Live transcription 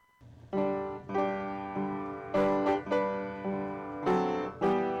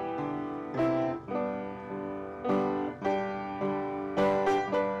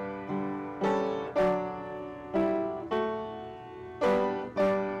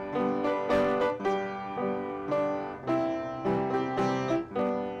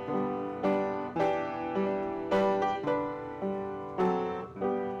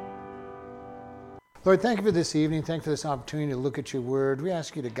Lord, thank you for this evening. Thank you for this opportunity to look at your word. We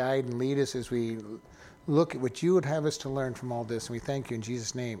ask you to guide and lead us as we look at what you would have us to learn from all this. And we thank you in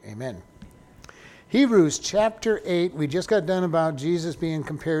Jesus' name. Amen. Hebrews chapter 8. We just got done about Jesus being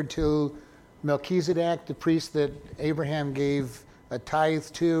compared to Melchizedek, the priest that Abraham gave a tithe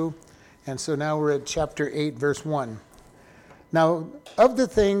to. And so now we're at chapter 8, verse 1. Now, of the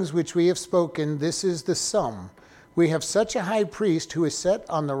things which we have spoken, this is the sum. We have such a high priest who is set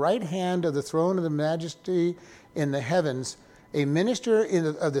on the right hand of the throne of the majesty in the heavens, a minister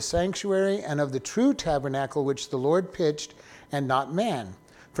of the sanctuary and of the true tabernacle which the Lord pitched, and not man.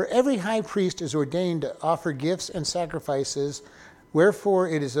 For every high priest is ordained to offer gifts and sacrifices, wherefore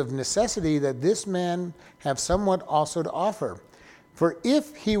it is of necessity that this man have somewhat also to offer. For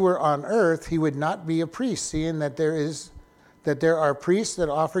if he were on earth, he would not be a priest, seeing that there are priests that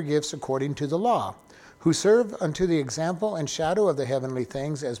offer gifts according to the law, who serve unto the example and shadow of the heavenly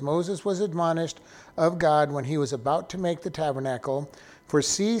things, as Moses was admonished of God when he was about to make the tabernacle. For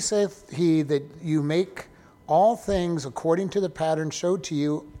see, saith he, that you make all things according to the pattern showed to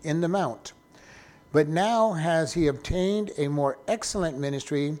you in the mount. But now has he obtained a more excellent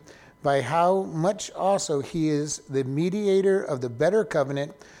ministry, by how much also he is the mediator of the better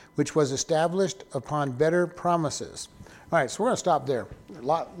covenant, which was established upon better promises. All right, so we're going to stop there. A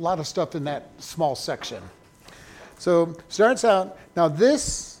lot of stuff in that small section. So starts out, now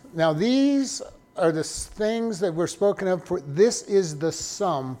these are the things that were spoken of, for this is the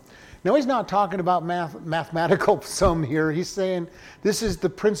sum. Now he's not talking about mathematical sum here. He's saying this is the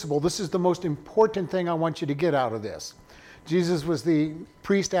principle. This is the most important thing I want you to get out of this. Jesus was the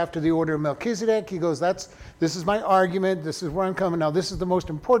priest after the order of Melchizedek. He goes, this is my argument. This is where I'm coming. Now this is the most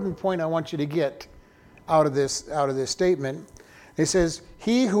important point I want you to get out of this statement. It says,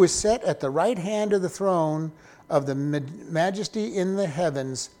 he who is set at the right hand of the throne of the majesty in the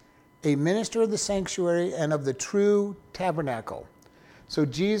heavens, a minister of the sanctuary and of the true tabernacle. So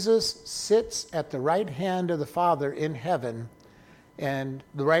Jesus sits at the right hand of the Father in heaven. And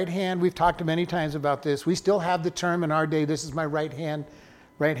the right hand, we've talked many times about this. We still have the term in our day, this is my right hand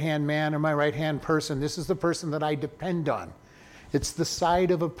man or my right hand person. This is the person that I depend on. It's the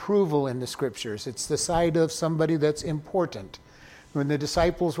side of approval in the scriptures. It's the side of somebody that's important. When the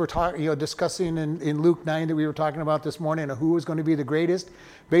disciples were discussing in Luke 9 that we were talking about this morning, who was going to be the greatest,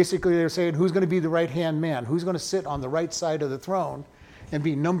 basically they're saying who's going to be the right-hand man, who's going to sit on the right side of the throne and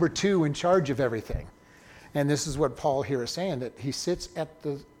be number two in charge of everything. And this is what Paul here is saying, that he sits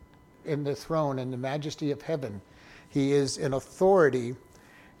in the throne in the majesty of heaven. He is in authority.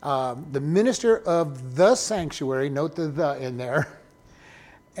 The minister of the sanctuary, note the in there,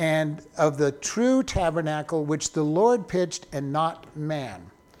 and of the true tabernacle which the Lord pitched and not man.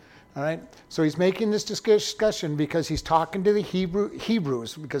 All right? So he's making this discussion because he's talking to the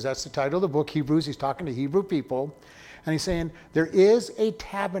Hebrews, because that's the title of the book, Hebrews. He's talking to Hebrew people. And he's saying there is a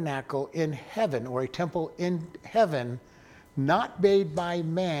tabernacle in heaven, or a temple in heaven, not made by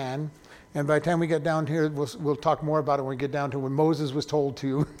man. And by the time we get down here, we'll talk more about it when we get down to when Moses was told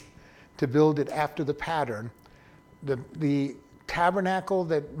to build it after the pattern. The tabernacle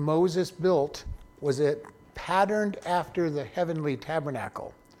that Moses built was patterned after the heavenly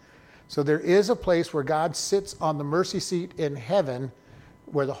tabernacle. So there is a place where God sits on the mercy seat in heaven,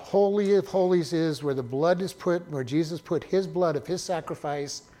 where the Holy of Holies is, where the blood is put, where Jesus put his blood of his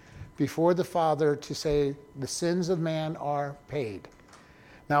sacrifice before the Father to say the sins of man are paid.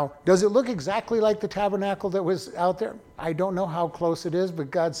 Now, does it look exactly like the tabernacle that was out there? I don't know how close it is,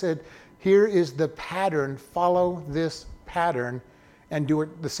 but God said, here is the pattern, follow this pattern and do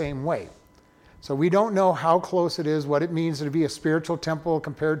it the same way. So we don't know how close it is, what it means to be a spiritual temple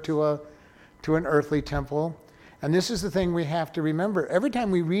compared to an earthly temple. And this is the thing we have to remember. Every time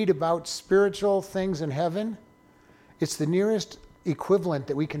we read about spiritual things in heaven, it's the nearest equivalent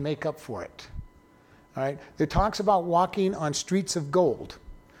that we can make up for it. All right? It talks about walking on streets of gold.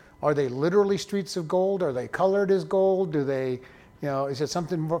 Are they literally streets of gold? Are they colored as gold? Do they, is it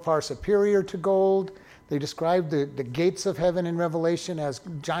something far superior to gold? They describe the gates of heaven in Revelation as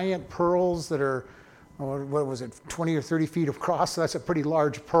giant pearls that are, 20 or 30 feet across? So that's a pretty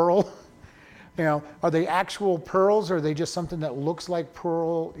large pearl. Are they actual pearls, or are they just something that looks like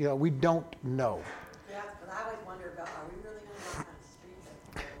pearl? We don't know. Yeah, but I always wonder about, are we really going to go on the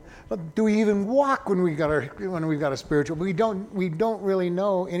streets? But do we even walk when we've got a spiritual? We don't really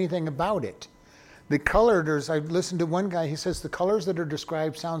know anything about it. The colors, I listened to one guy, he says the colors that are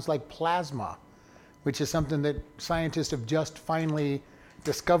described sounds like plasma, which is something that scientists have just finally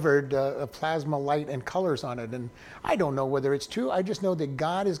discovered a plasma light and colors on it. And I don't know whether it's true. I just know that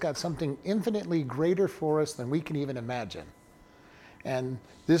God has got something infinitely greater for us than we can even imagine. And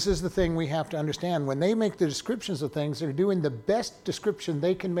this is the thing we have to understand. When they make the descriptions of things, they're doing the best description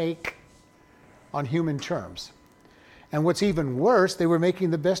they can make on human terms. And what's even worse, they were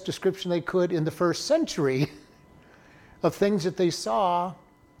making the best description they could in the first century of things that they saw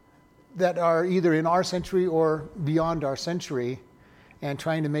that are either in our century or beyond our century, and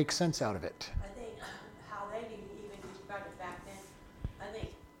trying to make sense out of it. I think how they even described it back then, I think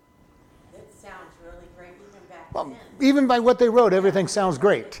it sounds really great even back then. Even by what they wrote, everything sounds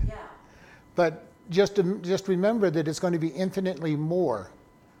great. Yeah. But just remember that it's going to be infinitely more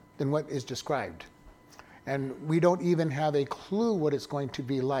than what is described. And we don't even have a clue what it's going to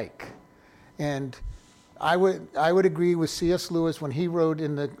be like. And I would agree with C.S. Lewis when he wrote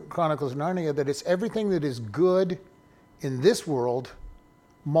in the Chronicles of Narnia that it's everything that is good in this world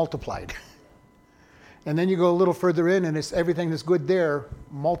multiplied. And then you go a little further in and it's everything that's good there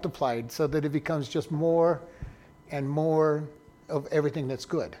multiplied, so that it becomes just more and more of everything that's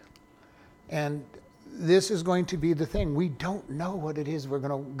good. And this is going to be the thing. We don't know what it is we're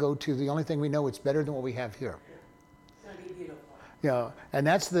going to go to. The only thing we know, it's better than what we have here. It's going to be beautiful. Yeah, and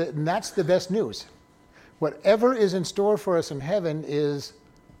that's the best news. Whatever is in store for us in heaven is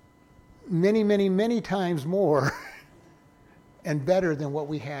many, many, many times more and better than what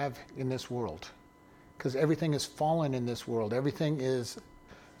we have in this world. Because everything is fallen in this world. Everything is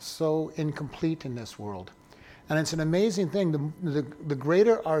so incomplete in this world. And it's an amazing thing. The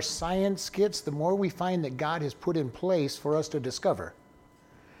greater our science gets, the more we find that God has put in place for us to discover.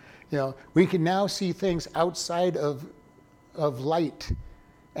 You know, we can now see things outside of light.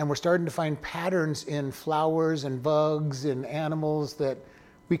 And we're starting to find patterns in flowers and bugs and animals that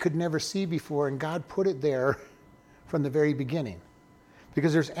we could never see before. And God put it there from the very beginning.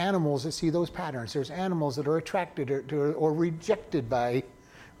 Because there's animals that see those patterns. There's animals that are attracted or rejected by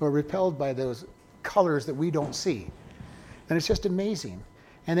or repelled by those colors that we don't see. And it's just amazing.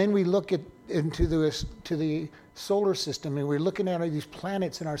 And then we look into the solar system, and we're looking at these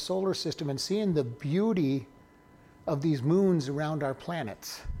planets in our solar system and seeing the beauty of these moons around our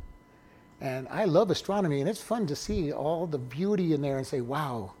planets. And I love astronomy, and it's fun to see all the beauty in there and say,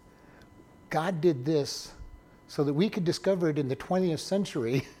 wow, God did this so that we could discover it in the 20th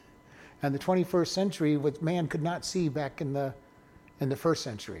century and the 21st century, what man could not see back in the first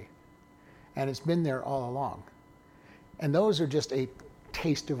century. And it's been there all along. And those are just a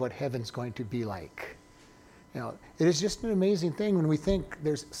taste of what heaven's going to be like. You know, it is just an amazing thing when we think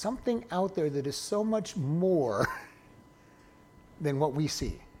there's something out there that is so much more than what we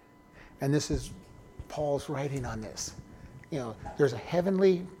see. And this is Paul's writing on this. You know, there's a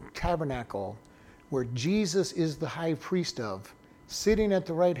heavenly tabernacle where Jesus is the high priest of, sitting at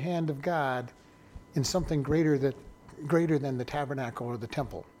the right hand of God in something greater than the tabernacle or the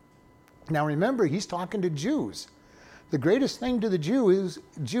temple. Now remember, he's talking to Jews. The greatest thing to the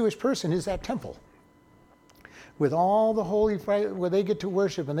Jewish person is that temple. With all the holy, where they get to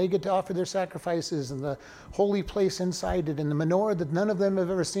worship and they get to offer their sacrifices, and the holy place inside it, and the menorah that none of them have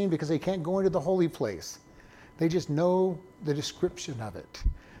ever seen because they can't go into the holy place. They just know the description of it.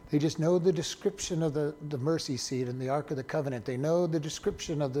 They just know the description of the mercy seat and the Ark of the Covenant. They know the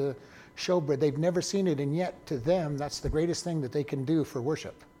description of the showbread. They've never seen it, and yet to them, that's the greatest thing that they can do for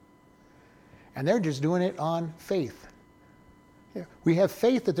worship. And they're just doing it on faith. Yeah. We have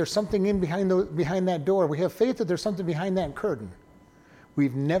faith that there's something in behind that door. We have faith that there's something behind that curtain.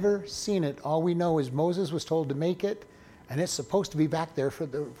 We've never seen it. All we know is Moses was told to make it, and it's supposed to be back there for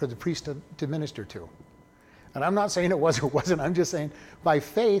the priest to minister to. And I'm not saying it was or wasn't. I'm just saying by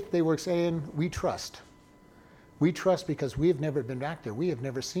faith they were saying we trust. We trust because we have never been back there. We have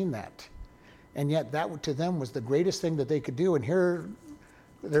never seen that. And yet that to them was the greatest thing that they could do. And here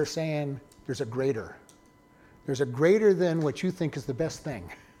they're saying there's a greater. There's a greater than what you think is the best thing.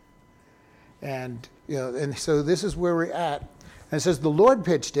 And so this is where we're at. And it says, the Lord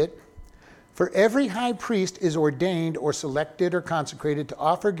pitched it. For every high priest is ordained or selected or consecrated to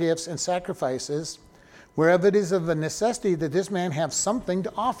offer gifts and sacrifices, wherever it is of a necessity that this man have something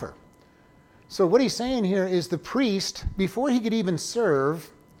to offer. So what he's saying here is the priest, before he could even serve,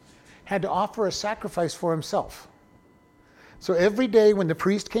 had to offer a sacrifice for himself. So every day when the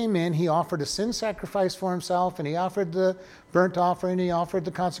priest came in, he offered a sin sacrifice for himself, and he offered the burnt offering, he offered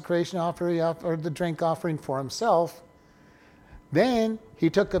the consecration offering, he offered the drink offering for himself. Then he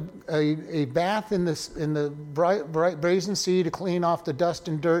took a bath in the brazen sea to clean off the dust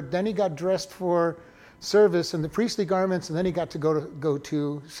and dirt. Then he got dressed for service in the priestly garments, and then he got to go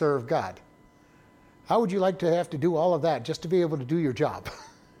to serve God. How would you like to have to do all of that just to be able to do your job?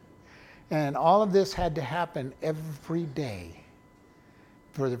 And all of this had to happen every day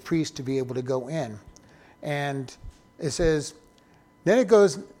for the priest to be able to go in. And it says, Then it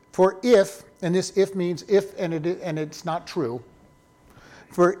goes, for if, and this if means if, and it's not true.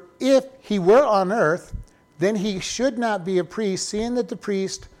 For if he were on earth, then he should not be a priest, seeing that the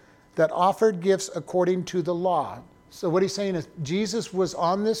priest that offered gifts according to the law. So what he's saying is Jesus was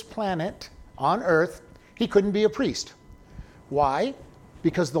on this planet, on earth. He couldn't be a priest. Why?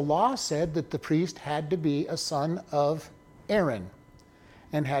 Because the law said that the priest had to be a son of Aaron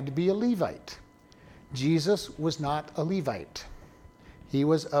and had to be a Levite. Jesus was not a Levite. He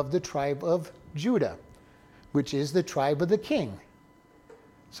was of the tribe of Judah, which is the tribe of the king.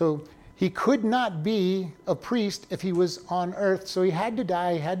 So he could not be a priest if he was on earth. So he had to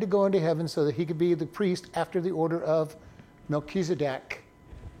die, he had to go into heaven so that he could be the priest after the order of Melchizedek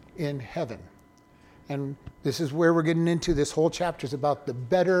in heaven. And this is where we're getting into this whole chapter is about the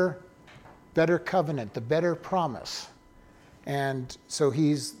better covenant, the better promise. And so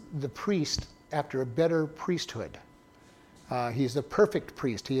he's the priest after a better priesthood. He's the perfect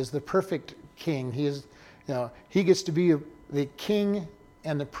priest. He is the perfect king. He gets to be the king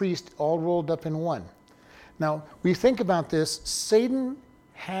and the priest all rolled up in one. Now, we think about this. Satan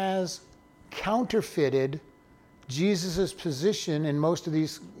has counterfeited Jesus' position in most of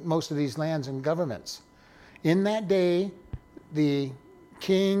these lands and governments. In that day, the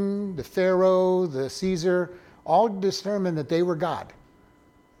king, the Pharaoh, the Caesar, all determined that they were God.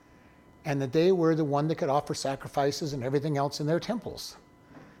 And that they were the one that could offer sacrifices and everything else in their temples.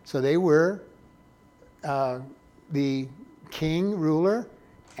 So they were the king, ruler,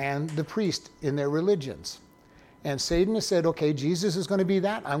 and the priest in their religions. And Satan has said, okay, Jesus is going to be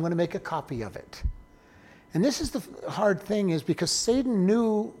that. I'm going to make a copy of it. And this is the hard thing is because Satan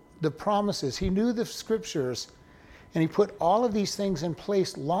knew the promises. He knew the scriptures. And he put all of these things in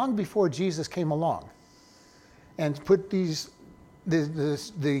place long before Jesus came along. And put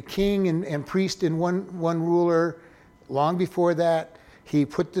the king and priest in one ruler. Long before that, he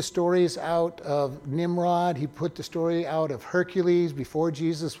put the stories out of Nimrod. He put the story out of Hercules before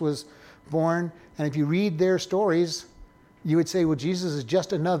Jesus was born. And if you read their stories, you would say, well, Jesus is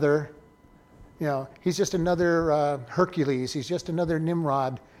just another, he's just another Hercules. He's just another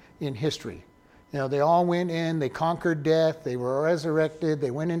Nimrod in history. They all went in, they conquered death, they were resurrected,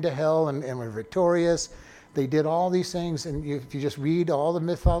 they went into hell and were victorious. They did all these things, and if you just read all the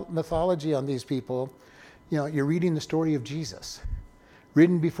mythology on these people, you're reading the story of Jesus,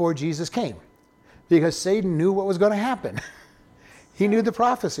 written before Jesus came, because Satan knew what was going to happen. He knew the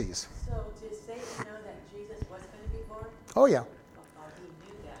prophecies. So did Satan know that Jesus was going to be born? Oh yeah. Oh, he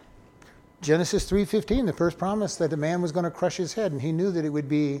knew that. Genesis 3:15, the first promise that the man was going to crush his head, and he knew that it would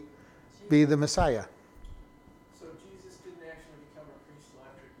be the Messiah. So Jesus didn't actually become a priest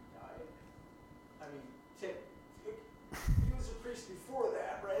until after he died? I mean, he was a priest before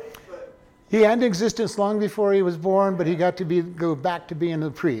that, right? But he had existence long before he was born, but he got to go back to being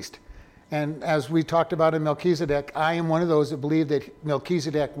a priest. And as we talked about in Melchizedek, I am one of those that believe that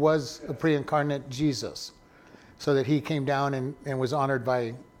Melchizedek was a pre-incarnate Jesus, so that he came down and was honored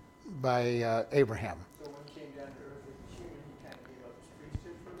by Abraham. so when he came down to earth as a human, he kind of gave up his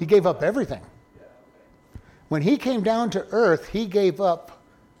priesthood for He gave up everything. Yeah, okay. When he came down to earth, he gave up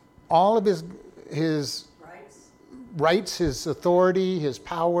all of his rights, his authority, his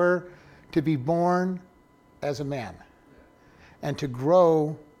power to be born as a man and to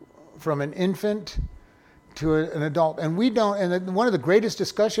grow from an infant to an adult. And one of the greatest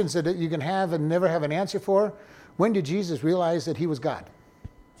discussions that you can have and never have an answer for, when did Jesus realize that he was God?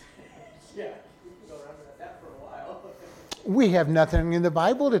 Yeah, we can go around with that for a while. We have nothing in the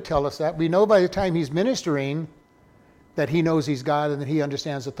Bible to tell us that. We know by the time he's ministering that he knows he's God and that he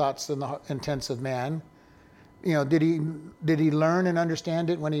understands the thoughts and the intents of man. Did he learn and understand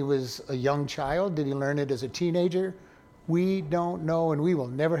it when he was a young child? Did he learn it as a teenager? We don't know, and we will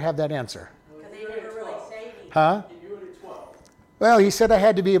never have that answer. Because they never really say anything. Huh? He knew it at 12. Well, he said I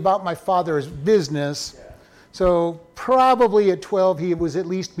had to be about my father's business. Yeah. So probably at 12 he was at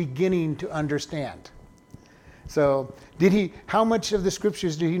least beginning to understand. So how much of the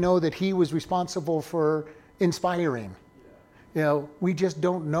scriptures did he know that he was responsible for inspiring? Yeah. We just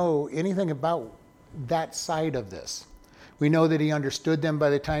don't know anything about that side of this. We know that he understood them by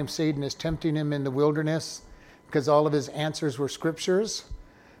the time Satan is tempting him in the wilderness, because all of his answers were scriptures.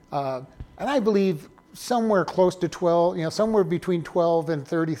 And I believe somewhere close to 12, somewhere between 12 and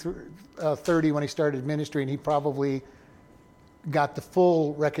 30 when he started ministry, and he probably got the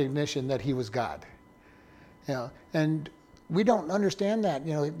full recognition that he was God. And we don't understand that.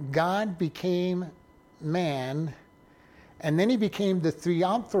 God became man, and then he became the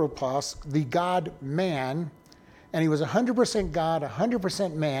Theanthropos, the God-man, and he was 100% God,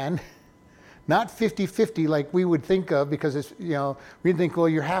 100% man. Not 50-50 like we would think of, because it's, we'd think, well,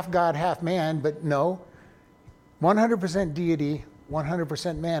 you're half God, half man, but no. 100% deity,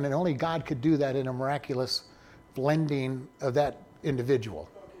 100% man, and only God could do that in a miraculous blending of that individual.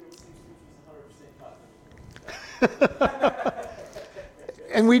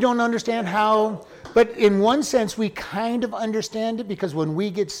 And we don't understand how, but in one sense we kind of understand it, because when we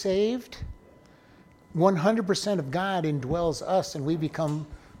get saved, 100% of God indwells us and we become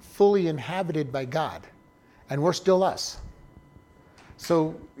fully inhabited by God, and we're still us.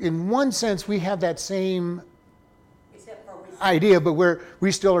 So in one sense we have that same idea, but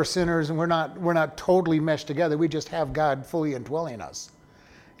we still are sinners, and we're not totally meshed together. We just have God fully indwelling us.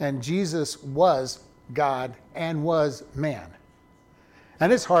 And Jesus was God and was man.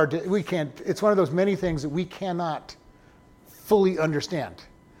 And it's hard to, it's one of those many things that we cannot fully understand.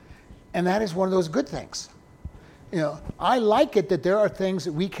 And that is one of those good things. I like it that there are things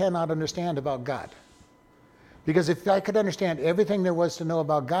that we cannot understand about God. Because if I could understand everything there was to know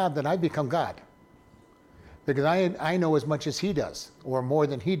about God, then I'd become God. Because I know as much as he does, or more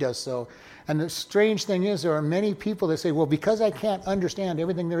than he does. So, and the strange thing is, there are many people that say, well, because I can't understand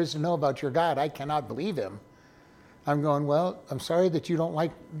everything there is to know about your God, I cannot believe him. I'm going, well, I'm sorry that you don't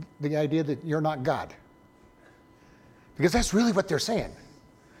like the idea that you're not God. Because that's really what they're saying.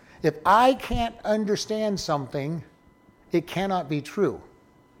 If I can't understand something, it cannot be true.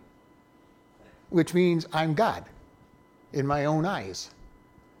 Which means I'm God in my own eyes.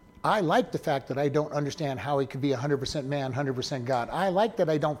 I like the fact that I don't understand how he could be 100% man, 100% God. I like that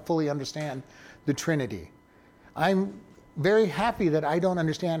I don't fully understand the Trinity. I'm very happy that I don't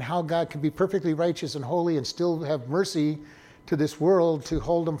understand how God can be perfectly righteous and holy and still have mercy to this world, to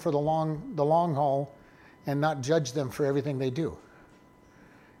hold them for the long haul and not judge them for everything they do.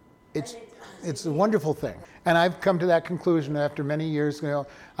 It's a wonderful thing. And I've come to that conclusion after many years.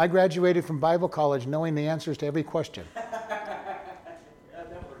 I graduated from Bible college knowing the answers to every question.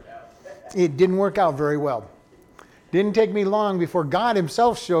 It didn't work out very well. Didn't take me long before God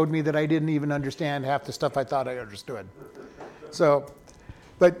himself showed me that I didn't even understand half the stuff I thought I understood. So,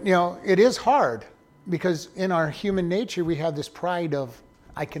 but it is hard, because in our human nature we have this pride of,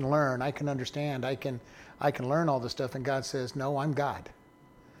 I can learn, I can understand, I can learn all this stuff, and God says, no, I'm God.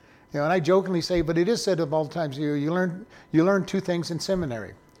 And I jokingly say, but it is said of all times, you learn two things in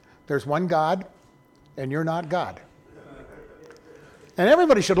seminary. There's one God, and you're not God. And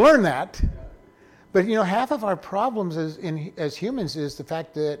everybody should learn that. But half of our problems as humans is the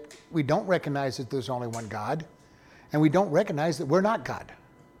fact that we don't recognize that there's only one God, and we don't recognize that we're not God.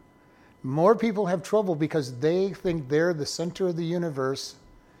 More people have trouble because they think they're the center of the universe,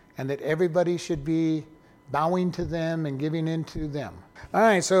 and that everybody should be bowing to them and giving in to them. All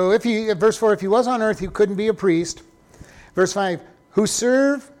right, so verse 4, if he was on earth, he couldn't be a priest. Verse 5, who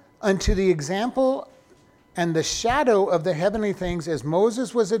serve unto the example and the shadow of the heavenly things, as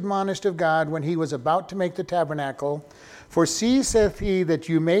Moses was admonished of God when he was about to make the tabernacle. For see, saith he, that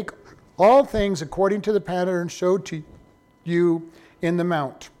you make all things according to the pattern showed to you in the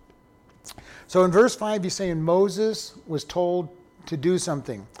mount. So in verse 5, he's saying Moses was told to do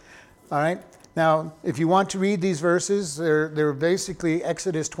something. All right? Now, if you want to read these verses, they're basically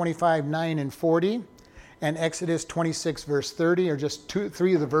Exodus 25, 9, and 40. And Exodus 26, verse 30 are just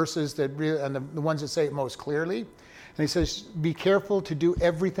three of the verses that and the ones that say it most clearly. And he says, be careful to do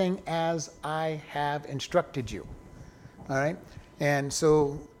everything as I have instructed you. All right? And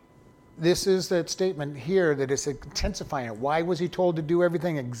so this is that statement here that is intensifying it. Why was he told to do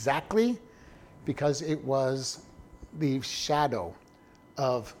everything exactly? Because it was the shadow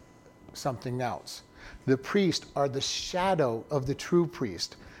of something else. The priests are the shadow of the true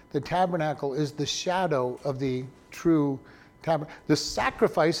priest. The tabernacle is the shadow of the true tabernacle. The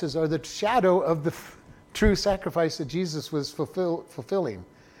sacrifices are the shadow of the true sacrifice that Jesus was fulfilling.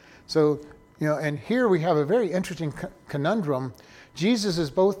 So, and here we have a very interesting conundrum. Jesus is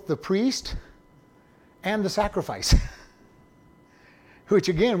both the priest and the sacrifice. Which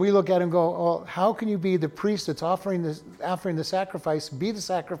again, we look at and go, oh, how can you be the priest that's offering the sacrifice, be the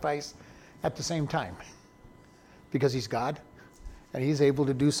sacrifice at the same time? Because he's God. And he's able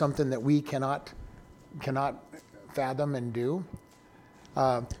to do something that we cannot fathom and do.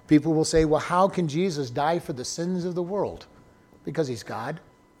 People will say, well, how can Jesus die for the sins of the world? Because he's God.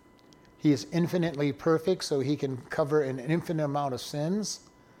 He is infinitely perfect, so he can cover an infinite amount of sins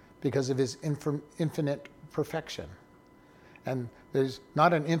because of his infinite perfection. And there's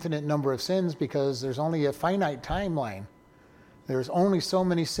not an infinite number of sins because there's only a finite timeline. There's only so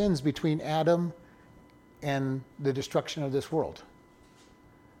many sins between Adam and the destruction of this world.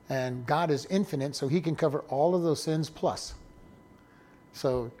 And God is infinite, so he can cover all of those sins plus.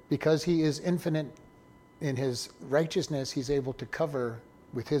 So because he is infinite in his righteousness, he's able to cover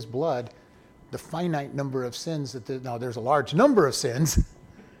with his blood the finite number of sins now there's a large number of sins,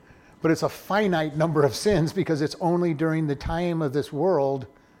 but it's a finite number of sins because it's only during the time of this world,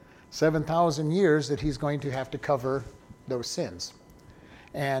 7,000 years, that he's going to have to cover those sins.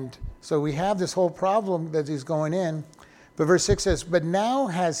 And so we have this whole problem that he's going in. But verse 6 says, but now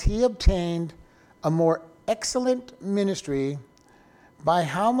has he obtained a more excellent ministry, by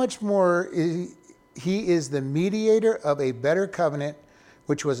how much more he is the mediator of a better covenant,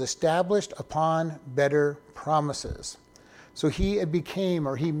 which was established upon better promises. So he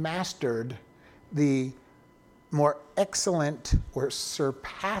mastered the more excellent or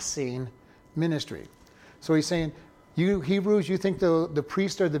surpassing ministry. So he's saying, you Hebrews, you think the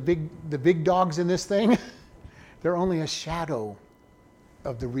priests are the big dogs in this thing? They're only a shadow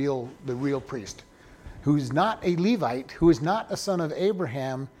of the real priest, who's not a Levite, who is not a son of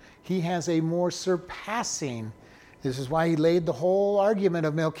Abraham. He has a more surpassing. This is why he laid the whole argument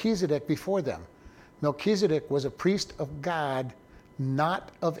of Melchizedek before them. Melchizedek was a priest of God,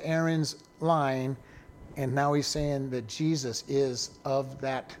 not of Aaron's line. And now he's saying that Jesus is of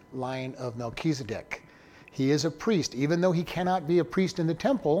that line of Melchizedek. He is a priest. Even though he cannot be a priest in the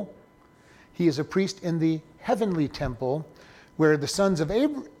temple, he is a priest in the heavenly temple, where the sons of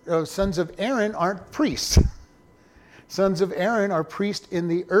Aaron aren't priests. Sons of Aaron are priests in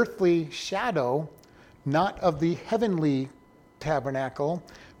the earthly shadow, not of the heavenly tabernacle,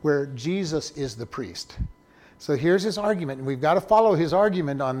 where Jesus is the priest. So here's his argument, and we've got to follow his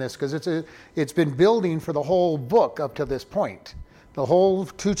argument on this because it's been building for the whole book up to this point. The whole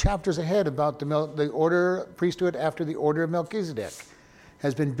 2 chapters ahead about the order priesthood after the order of Melchizedek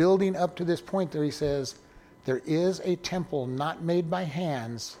has been building up to this point where he says, there is a temple not made by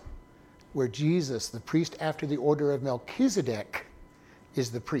hands where Jesus, the priest after the order of Melchizedek,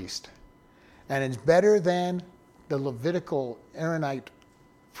 is the priest. And it's better than the Levitical Aaronite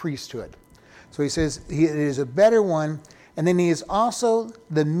priesthood. So he says it is a better one, and then he is also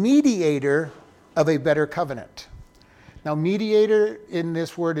the mediator of a better covenant. Now, mediator in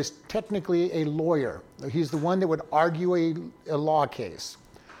this word is technically a lawyer. He's the one that would argue a law case.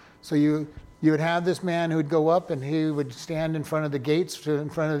 So you would have this man who would go up and he would stand in front of the gates, in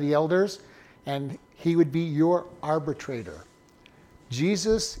front of the elders, and he would be your arbitrator.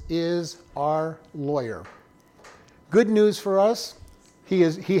 Jesus is our lawyer. Good news for us, he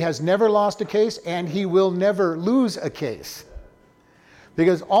has never lost a case, and he will never lose a case.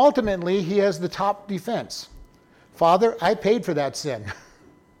 Because ultimately, he has the top defense. Father, I paid for that sin.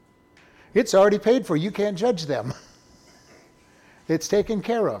 It's already paid for. You can't judge them. It's taken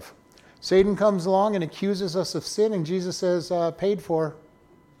care of. Satan comes along and accuses us of sin, and Jesus says, paid for.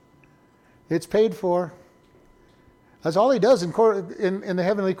 It's paid for. That's all he does in court, in the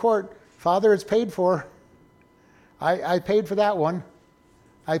heavenly court. Father, it's paid for. I paid for that one.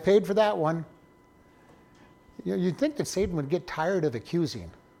 I paid for that one. You'd think that Satan would get tired of accusing.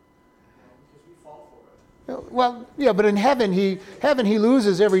 Because we fall for it. Well, yeah, but in heaven he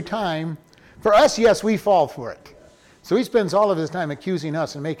loses every time. For us, yes, we fall for it. So he spends all of his time accusing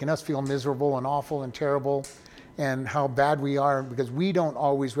us and making us feel miserable and awful and terrible and how bad we are because we don't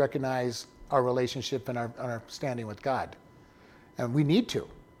always recognize our relationship and our standing with God. And we need to.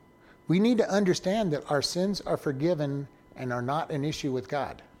 We need to understand that our sins are forgiven and are not an issue with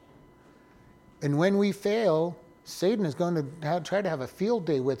God. And when we fail, Satan is going to try to have a field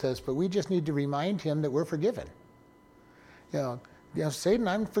day with us, but we just need to remind him that we're forgiven. You know, Satan,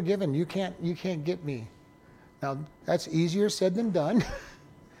 I'm forgiven. You can't get me. Now, that's easier said than done,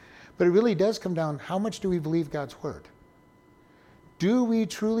 but it really does come down, how much do we believe God's word? Do we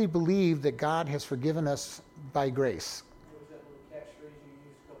truly believe that God has forgiven us by grace? What was that little catchphrase you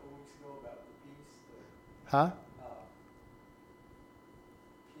used a couple weeks ago about the peace? Huh?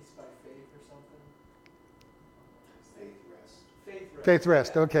 Peace by faith or something? Faith rest. Faith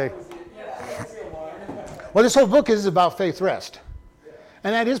rest, okay. That was it. Yeah, that's the one. Well, this whole book is about faith rest.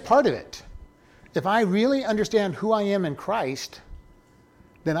 And that is part of it. If I really understand who I am in Christ,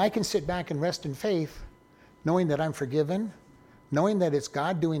 then I can sit back and rest in faith, knowing that I'm forgiven, knowing that it's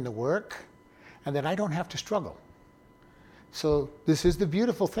God doing the work, and that I don't have to struggle. So this is the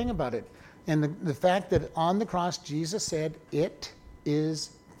beautiful thing about it. And the fact that on the cross, Jesus said, it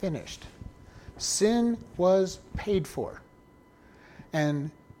is finished. Sin was paid for. And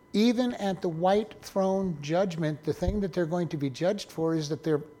even at the white throne judgment, the thing that they're going to be judged for is that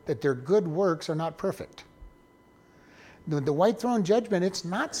their good works are not perfect. The white throne judgment, it's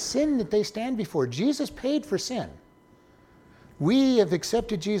not sin that they stand before. Jesus paid for sin. We have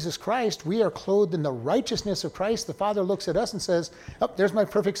accepted Jesus Christ. We are clothed in the righteousness of Christ. The Father looks at us and says, oh, there's my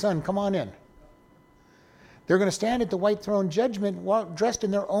perfect Son. Come on in. They're going to stand at the white throne judgment dressed in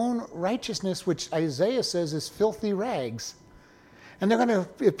their own righteousness, which Isaiah says is filthy rags. And they're going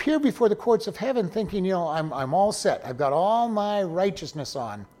to appear before the courts of heaven thinking, I'm all set. I've got all my righteousness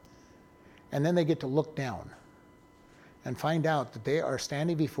on. And then they get to look down and find out that they are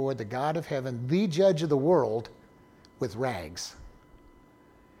standing before the God of heaven, the judge of the world, with rags.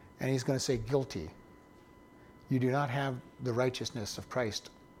 And he's going to say, guilty. You do not have the righteousness of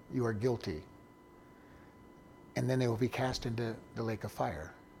Christ. You are guilty. And then they will be cast into the lake of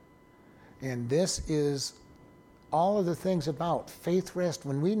fire. And this is all of the things about faith rest.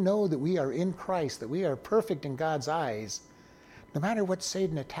 When we know that we are in Christ, that we are perfect in God's eyes, no matter what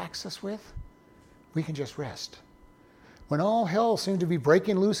Satan attacks us with, we can just rest. When all hell seems to be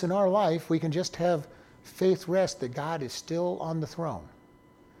breaking loose in our life, we can just have faith rest that God is still on the throne.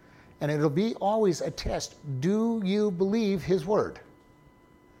 And it'll be always a test. Do you believe his word?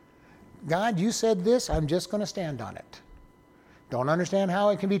 God, you said this, I'm just going to stand on it. Don't understand how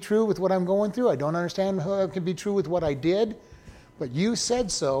it can be true with what I'm going through. I don't understand how it can be true with what I did. But you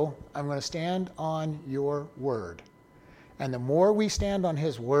said so, I'm going to stand on your word. And the more we stand on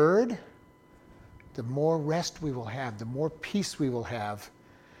his word, the more rest we will have, the more peace we will have,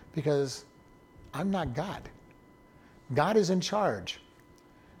 because I'm not God. God is in charge.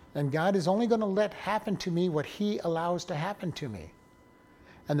 And God is only going to let happen to me what he allows to happen to me.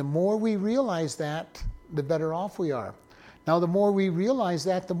 And the more we realize that, the better off we are. Now, the more we realize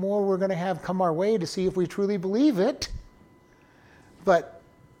that, the more we're going to have come our way to see if we truly believe it. But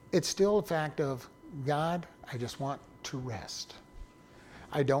it's still a fact of, God, I just want to rest.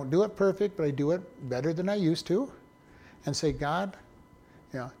 I don't do it perfect, but I do it better than I used to. And say, God,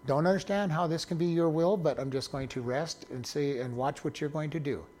 don't understand how this can be your will, but I'm just going to rest and see and watch what you're going to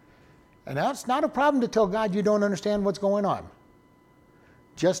do. And that's not a problem to tell God you don't understand what's going on.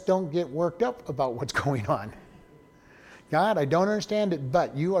 Just don't get worked up about what's going on. God, I don't understand it,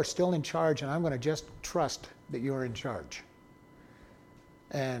 but you are still in charge, and I'm going to just trust that you are in charge.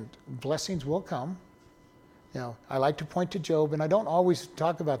 And blessings will come. I like to point to Job, and I don't always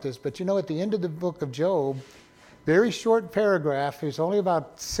talk about this, but at the end of the book of Job, very short paragraph, it's only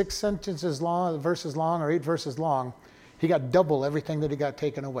about 6 verses long, or 8 verses long, he got double everything that he got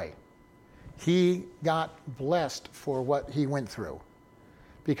taken away. He got blessed for what he went through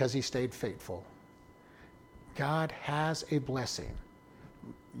because he stayed faithful. God has a blessing,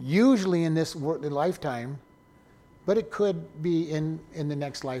 usually in this lifetime, but it could be in the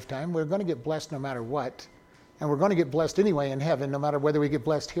next lifetime. We're going to get blessed no matter what, and we're going to get blessed anyway in heaven, no matter whether we get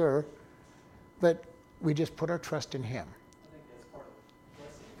blessed here, but we just put our trust in him. I think that's part of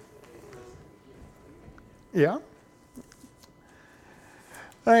the blessing. Yeah.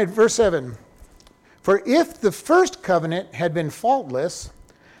 All right, verse 7. For if the first covenant had been faultless,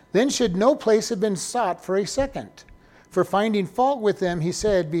 then should no place have been sought for a second. For finding fault with them, he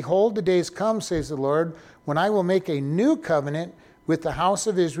said, behold, the days come, says the Lord, when I will make a new covenant with the house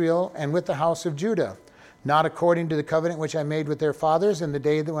of Israel and with the house of Judah, not according to the covenant which I made with their fathers in the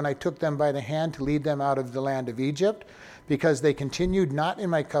day that when I took them by the hand to lead them out of the land of Egypt, because they continued not in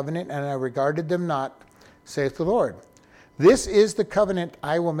my covenant, and I regarded them not, saith the Lord. This is the covenant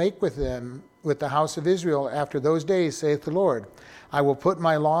I will make with them, with the house of Israel after those days, saith the Lord. I will put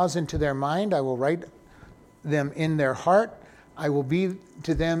my laws into their mind. I will write them in their heart. I will be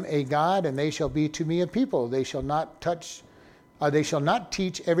to them a God, and they shall be to me a people. They shall not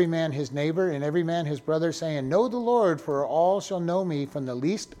teach every man his neighbor and every man his brother, saying, know the Lord, for all shall know me, from the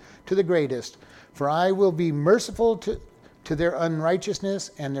least to the greatest. For I will be merciful to their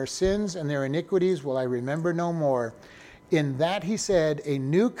unrighteousness, and their sins and their iniquities will I remember no more. In that he said, a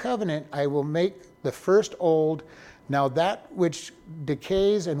new covenant I will make, the first old. Now that which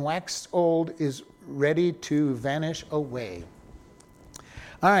decays and waxes old is ready to vanish away.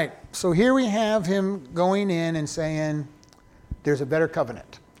 All right, so here we have him going in and saying, there's a better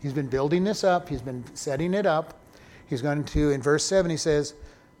covenant. He's been building this up. He's been setting it up. He's going to, in verse 7, he says,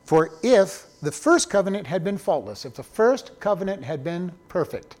 for if the first covenant had been faultless, if the first covenant had been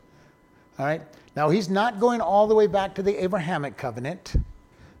perfect. All right, now he's not going all the way back to the Abrahamic covenant.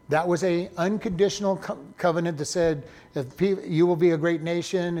 That was an unconditional covenant that said, you will be a great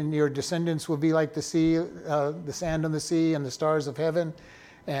nation and your descendants will be like the sea, the sand on the sea and the stars of heaven.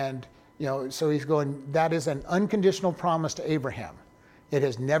 And, so he's going, that is an unconditional promise to Abraham. It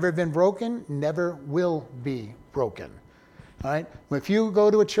has never been broken, never will be broken. All right? If you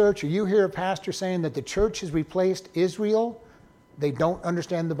go to a church or you hear a pastor saying that the church has replaced Israel, they don't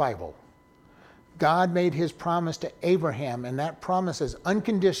understand the Bible. God made his promise to Abraham, and that promise is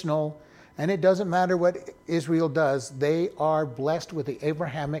unconditional, and it doesn't matter what Israel does. They are blessed with the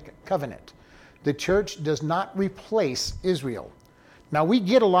Abrahamic covenant. The church does not replace Israel. Now, we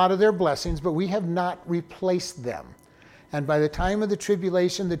get a lot of their blessings, but we have not replaced them. And by the time of the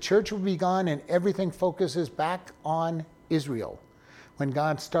tribulation, the church will be gone and everything focuses back on Israel. When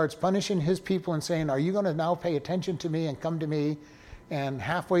God starts punishing his people and saying, are you going to now pay attention to me and come to me? And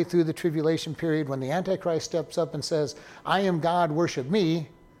halfway through the tribulation period, when the Antichrist steps up and says, I am God, worship me,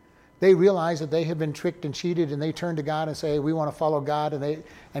 they realize that they have been tricked and cheated, and they turn to God and say, we want to follow God,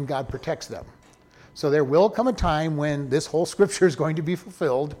 and God protects them. So there will come a time when this whole scripture is going to be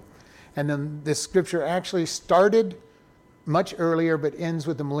fulfilled. And then this scripture actually started much earlier, but ends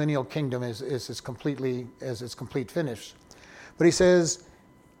with the millennial kingdom as its complete finish. But he says,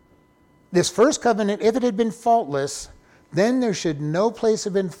 this first covenant, if it had been faultless, then there should no place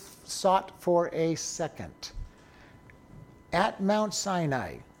have been sought for a second. At Mount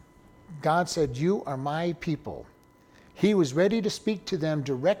Sinai, God said, you are my people. He was ready to speak to them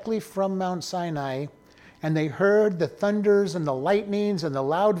directly from Mount Sinai, and they heard the thunders and the lightnings and the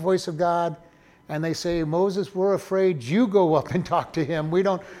loud voice of God. And they say, Moses, we're afraid. You go up and talk to him. We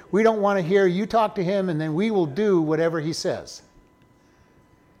don't want to hear. You talk to him, and then we will do whatever he says.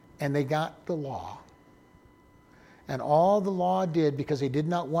 And they got the law. And all the law did, because they did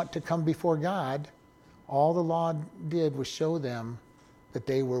not want to come before God, all the law did was show them that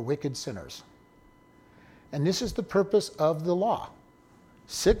they were wicked sinners. And this is the purpose of the law.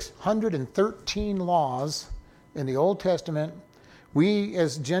 613 laws in the Old Testament. We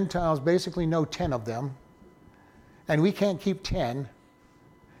as Gentiles basically know 10 of them, and we can't keep 10.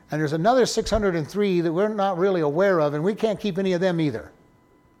 And there's another 603 that we're not really aware of, and we can't keep any of them either.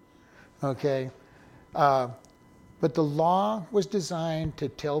 Okay? But the law was designed to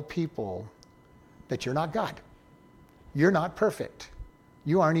tell people that you're not God. You're not perfect.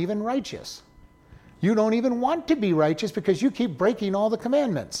 You aren't even righteous. You don't even want to be righteous because you keep breaking all the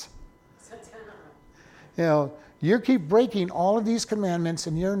commandments. You know, you keep breaking all of these commandments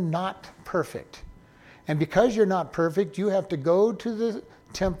and you're not perfect. And because you're not perfect, you have to go to the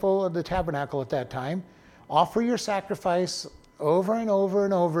temple or the tabernacle at that time, offer your sacrifice over and over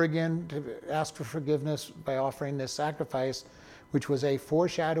and over again to ask for forgiveness by offering this sacrifice, which was a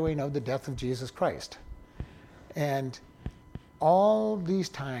foreshadowing of the death of Jesus Christ. And all these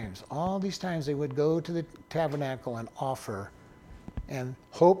times they would go to the tabernacle and offer and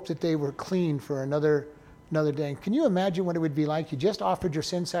hope that they were clean for another day. And can you imagine what it would be like? You just offered your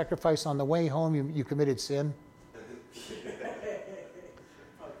sin sacrifice on the way home, you committed sin.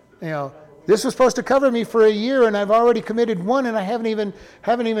 You know, this was supposed to cover me for a year and I've already committed one and I haven't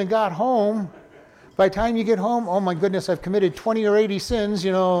even got home. By the time you get home, oh my goodness, I've committed 20 or 80 sins,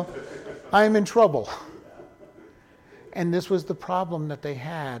 you know, I'm in trouble. And this was the problem that they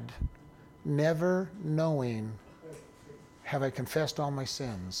had, never knowing, have I confessed all my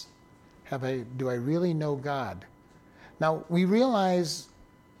sins? Do I really know God? Now, we realize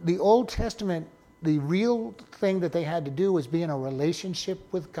the Old Testament, the real thing that they had to do was be in a relationship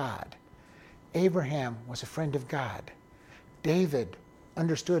with God. Abraham was a friend of God. David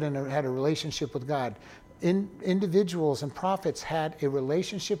understood and had a relationship with God. Individuals and prophets had a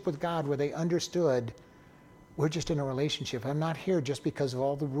relationship with God where they understood, we're just in a relationship. I'm not here just because of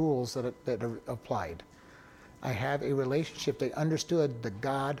all the rules that are applied. I have a relationship. They understood the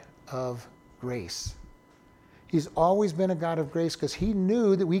God of grace. He's always been a God of grace because he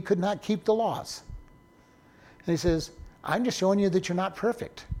knew that we could not keep the laws. And he says, I'm just showing you that you're not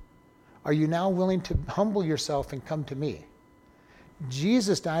perfect. Are you now willing to humble yourself and come to me?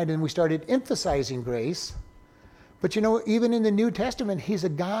 Jesus died and we started emphasizing grace. But you know, even in the New Testament, he's a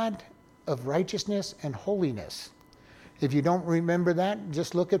God of righteousness and holiness. If you don't remember that,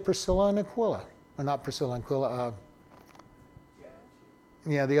 just look at Priscilla and Aquila. Or not Priscilla and Aquila.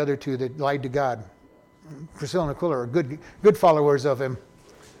 The other two that lied to God. Priscilla and Aquila are good followers of him.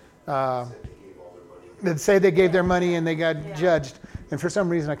 That say they gave their money and they got judged. And for some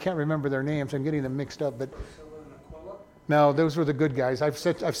reason, I can't remember their names. I'm getting them mixed up. But no, those were the good guys. I've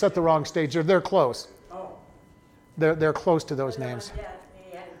set the wrong stage. They're close. They're close to those names.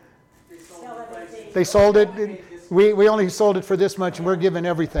 They sold it. We only sold it for this much, and we're given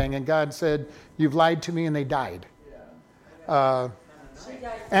everything. And God said, "You've lied to me," and they died.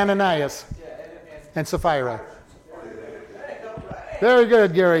 Ananias and Sapphira. Very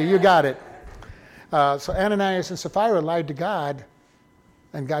good, Gary. You got it. So Ananias and Sapphira lied to God,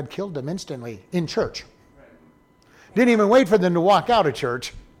 and God killed them instantly in church. Didn't even wait for them to walk out of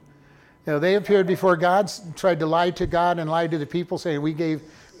church. You know, they appeared before God, tried to lie to God and lied to the people, saying, we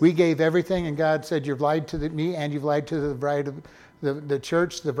We gave everything, and God said, you've lied to me, and you've lied to the bride of the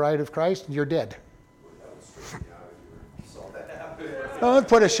church, the bride of Christ, and you're dead. Oh,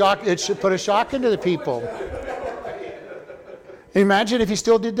 it should put a shock into the people. Imagine if he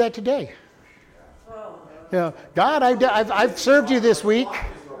still did that today. God, I've served you this week.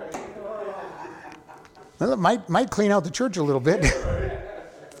 Well, it might clean out the church a little bit.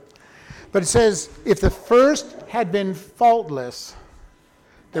 But it says, if the first had been faultless,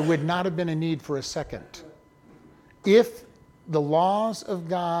 there would not have been a need for a second. If the laws of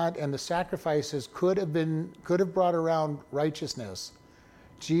God and the sacrifices could have brought around righteousness,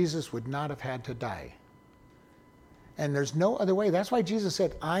 Jesus would not have had to die. And there's no other way. That's why Jesus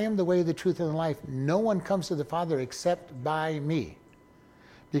said, I am the way, the truth, and the life. No one comes to the Father except by me.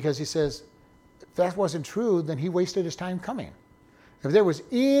 Because he says, if that wasn't true, then he wasted his time coming. If there was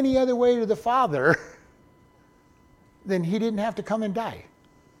any other way to the Father, then he didn't have to come and die.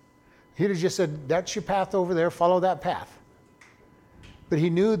 He'd have just said, that's your path over there, follow that path. But he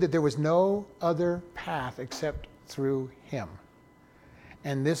knew that there was no other path except through him.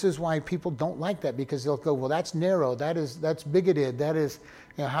 And this is why people don't like that, because they'll go, well, that's narrow, that's bigoted, that is,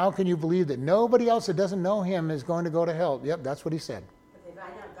 how can you believe that nobody else that doesn't know him is going to go to hell? Yep, that's what he said. But if I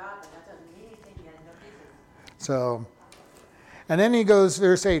know God, but that doesn't mean anything, you know Jesus. So, and then he goes,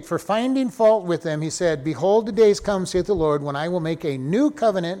 verse 8, for finding fault with them, he said, behold, the days come, saith the Lord, when I will make a new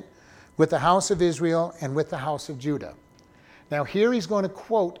covenant with the house of Israel and with the house of Judah. Now here he's going to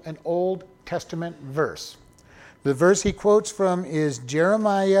quote an Old Testament verse. The verse he quotes from is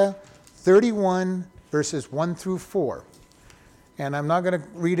Jeremiah 31, verses 1 through 4. And I'm not going to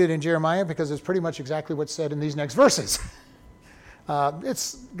read it in Jeremiah because it's pretty much exactly what's said in these next verses.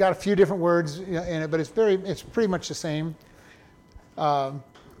 It's got a few different words in it, but it's pretty much the same on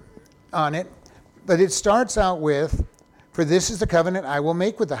it. But it starts out with, for this is the covenant I will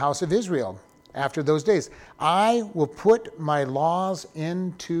make with the house of Israel after those days. I will put my laws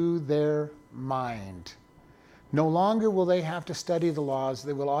into their mind. No longer will they have to study the laws.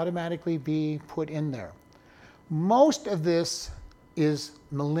 They will automatically be put in there. Most of this is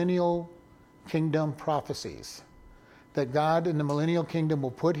millennial kingdom prophecies, that God in the millennial kingdom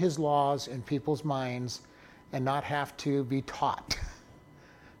will put his laws in people's minds and not have to be taught.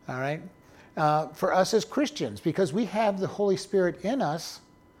 All right? For us as Christians, because we have the Holy Spirit in us,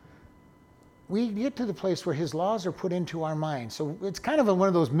 we get to the place where his laws are put into our minds. So it's kind of one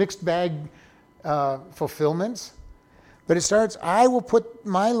of those mixed bag fulfillments. But it starts, I will put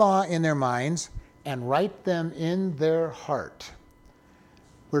my law in their minds and write them in their heart.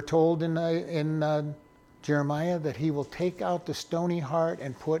 We're told in Jeremiah that he will take out the stony heart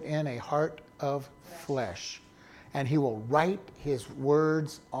and put in a heart of flesh. And he will write his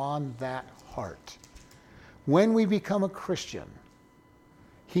words on that heart. When we become a Christian,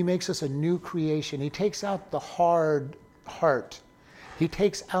 he makes us a new creation. He takes out the hard heart. He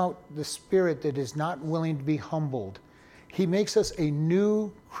takes out the spirit that is not willing to be humbled. He makes us a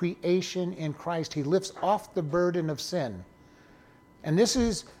new creation in Christ. He lifts off the burden of sin. And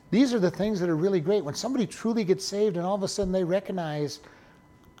these are the things that are really great. When somebody truly gets saved and all of a sudden they recognize,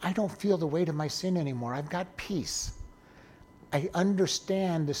 I don't feel the weight of my sin anymore. I've got peace. I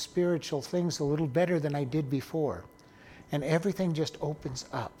understand the spiritual things a little better than I did before. And everything just opens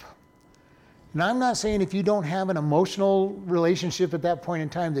up. Now, I'm not saying if you don't have an emotional relationship at that point in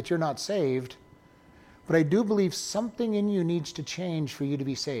time that you're not saved, but I do believe something in you needs to change for you to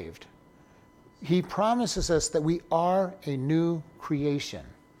be saved. He promises us that we are a new creation.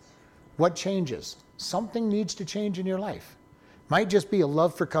 What changes? Something needs to change in your life. Might just be a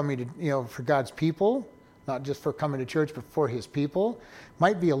love for coming to, for God's people, not just for coming to church, but for his people.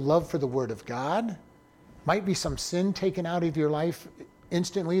 Might be a love for the Word of God. Might be some sin taken out of your life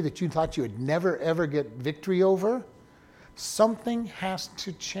instantly that you thought you would never, ever get victory over. Something has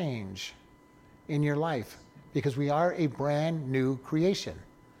to change in your life because we are a brand new creation.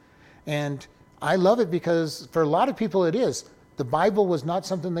 And I love it because for a lot of people it is. The Bible was not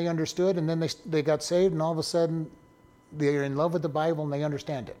something they understood, and then they got saved, and all of a sudden they're in love with the Bible and they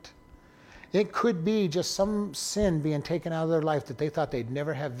understand it. It could be just some sin being taken out of their life that they thought they'd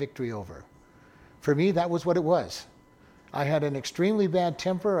never have victory over. For me, that was what it was. I had an extremely bad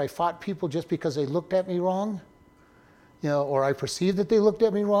temper. I fought people just because they looked at me wrong, or I perceived that they looked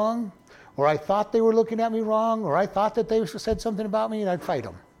at me wrong, or I thought they were looking at me wrong, or I thought that they said something about me, and I'd fight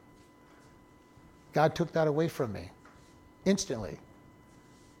them. God took that away from me instantly.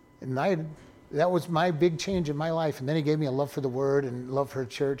 And that was my big change in my life. And then he gave me a love for the Word and love for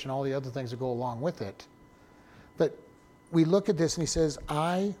church and all the other things that go along with it. But we look at this and he says,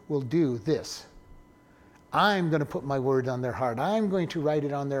 I will do this. I'm going to put my word on their heart. I'm going to write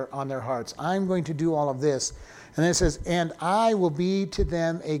it on their hearts. I'm going to do all of this. And then it says, and I will be to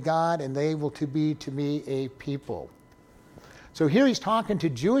them a God, and they will be to me a people. So here he's talking to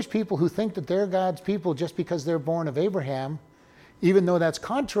Jewish people who think that they're God's people just because they're born of Abraham, even though that's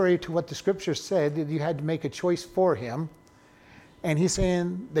contrary to what the scripture said, that you had to make a choice for him. And he's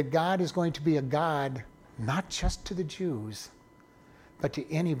saying that God is going to be a God not just to the Jews, but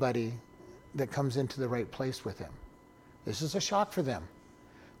to anybody that comes into the right place with him. This is a shock for them.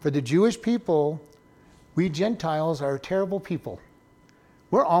 For the Jewish people, we Gentiles are terrible people.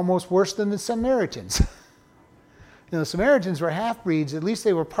 We're almost worse than the Samaritans. The Samaritans were half-breeds. At least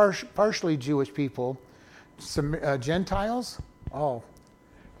they were partially Jewish people. Gentiles, for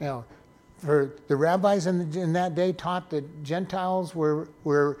the rabbis in that day taught that Gentiles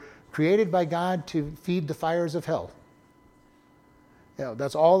were created by God to feed the fires of hell.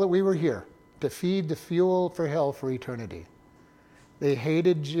 That's all that we were here, to feed the fuel for hell for eternity. They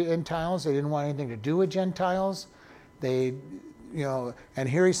hated Gentiles. They didn't want anything to do with Gentiles. And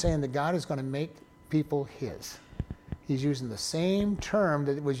here he's saying that God is going to make people his. He's using the same term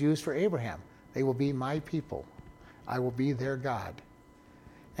that was used for Abraham. They will be my people. I will be their God.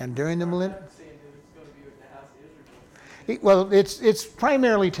 And during the millennium... I'm not saying that it's going to be with the house of Israel. Well, it's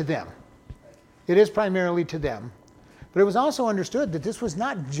primarily to them. It is primarily to them. But it was also understood that this was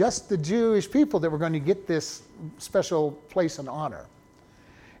not just the Jewish people that were going to get this special place and honor.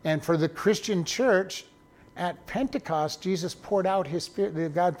 And for the Christian church, at Pentecost, Jesus poured out his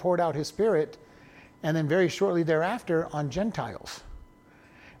Spirit, God poured out his Spirit, and then very shortly thereafter on Gentiles.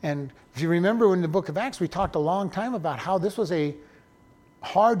 And if you remember in the book of Acts, we talked a long time about how this was a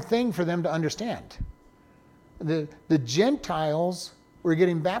hard thing for them to understand. The Gentiles were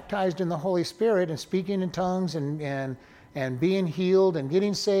getting baptized in the Holy Spirit and speaking in tongues and being healed and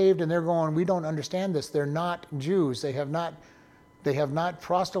getting saved, and they're going, we don't understand this. They're not Jews. They have not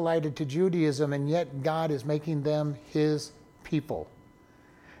proselyted to Judaism, and yet God is making them his people.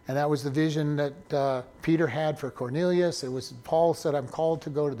 And that was the vision that Peter had for Cornelius. It was Paul said, I'm called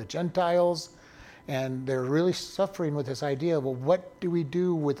to go to the Gentiles. And they're really suffering with this idea of, well, what do we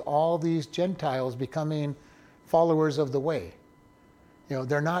do with all these Gentiles becoming followers of the way?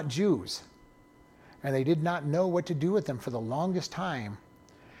 They're not Jews. And they did not know what to do with them for the longest time.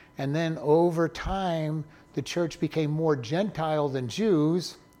 And then over time, the church became more Gentile than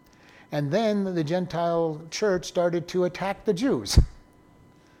Jews. And then the Gentile church started to attack the Jews.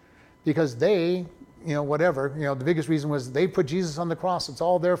 Because they, the biggest reason was they put Jesus on the cross. It's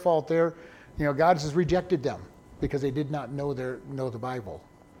all their fault. God has rejected them because they did not know the Bible.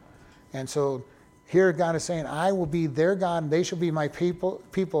 And so here God is saying, I will be their God, and they shall be my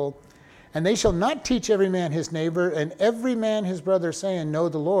people, and they shall not teach every man his neighbor, and every man his brother, saying, know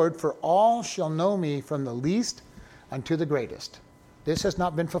the Lord, for all shall know me from the least unto the greatest. This has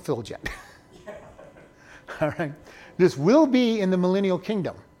not been fulfilled yet. All right. This will be in the millennial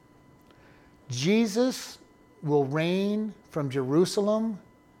kingdom. Jesus will reign from Jerusalem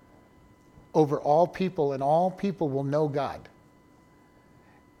over all people, and all people will know God.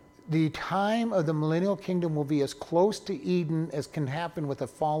 The time of the millennial kingdom will be as close to Eden as can happen with a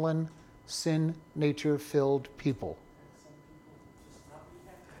fallen, sin, nature-filled people.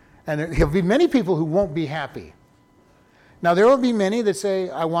 And there will be many people who won't be happy. Now, there will be many that say,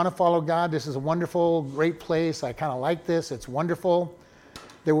 I want to follow God. This is a wonderful, great place. I kind of like this. It's wonderful.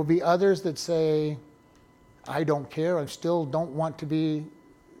 There will be others that say, I don't care. I still don't want to be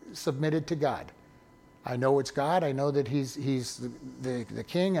submitted to God. I know it's God. I know that he's the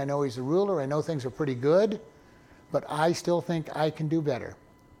king. I know he's the ruler. I know things are pretty good. But I still think I can do better.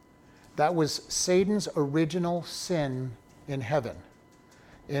 That was Satan's original sin in heaven.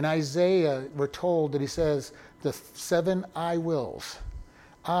 In Isaiah, we're told that he says, the 7 I wills.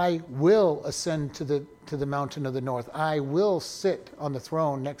 I will ascend to the mountain of the north. I will sit on the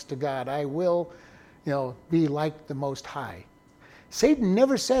throne next to God. I will, be like the Most High. Satan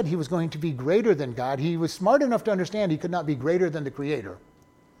never said he was going to be greater than God. He was smart enough to understand he could not be greater than the Creator.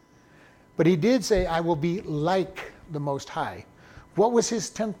 But he did say, I will be like the Most High. What was his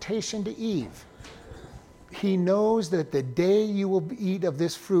temptation to Eve? He knows that the day you will eat of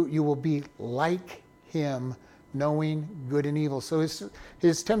this fruit, you will be like him, knowing good and evil. So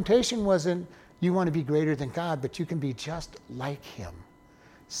his temptation wasn't, you want to be greater than God, but you can be just like him.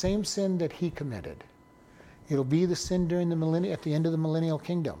 Same sin that he committed. It'll be the sin during the millennium, at the end of the millennial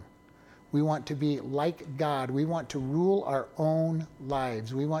kingdom. We want to be like God. We want to rule our own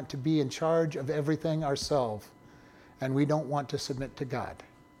lives. We want to be in charge of everything ourselves. And we don't want to submit to God.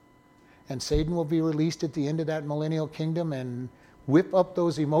 And Satan will be released at the end of that millennial kingdom and whip up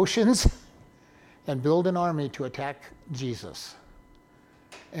those emotions and build an army to attack Jesus.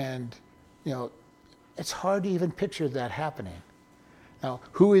 And, it's hard to even picture that happening. Now,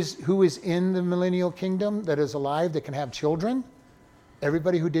 who is in the millennial kingdom that is alive that can have children?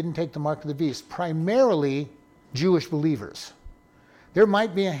 Everybody who didn't take the mark of the beast, primarily Jewish believers. There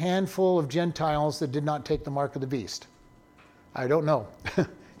might be a handful of Gentiles that did not take the mark of the beast. I don't know.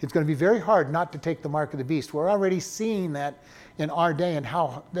 It's going to be very hard not to take the mark of the beast. We're already seeing that in our day, and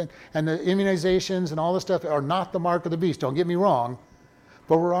the immunizations and all this stuff are not the mark of the beast. Don't get me wrong,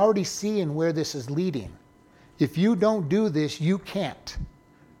 but we're already seeing where this is leading. If you don't do this, you can't.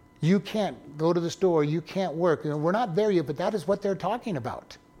 You can't go to the store. You can't work. We're not there yet, but that is what they're talking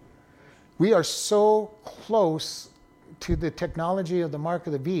about. We are so close to the technology of the mark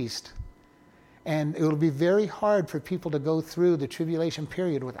of the beast, and it will be very hard for people to go through the tribulation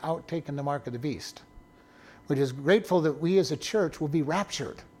period without taking the mark of the beast. Which is grateful that we as a church will be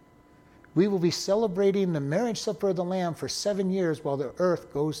raptured. We will be celebrating the marriage supper of the Lamb for 7 years while the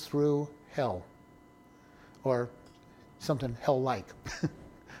earth goes through hell. Or something hell-like.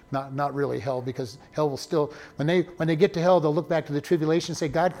 Not really hell, because hell will still, when they get to hell, they'll look back to the tribulation and say,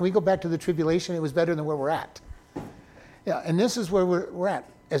 God, can we go back to the tribulation? It was better than where we're at. Yeah, and this is where we're at.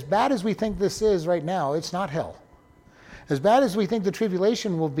 As bad as we think this is right now, it's not hell. As bad as we think the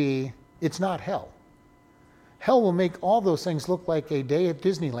tribulation will be, it's not hell. Hell will make all those things look like a day at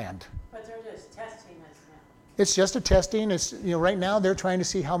Disneyland. But they're just testing us now. It's just a testing. It's, right now they're trying to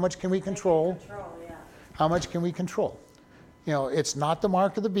see how much can we control. Yeah. How much can we control? It's not the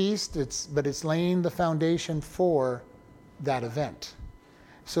mark of the beast, but it's laying the foundation for that event.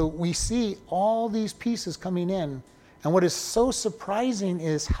 So we see all these pieces coming in, and what is so surprising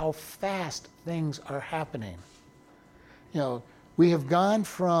is how fast things are happening. We have gone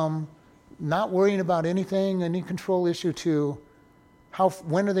from not worrying about anything, any control issue, to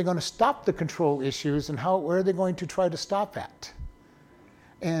when are they going to stop the control issues, and where are they going to try to stop at?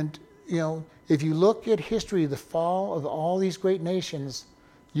 And, if you look at history, the fall of all these great nations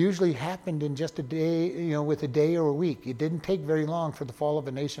usually happened in just a day, with a day or a week. It didn't take very long for the fall of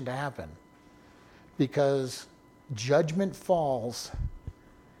a nation to happen, because judgment falls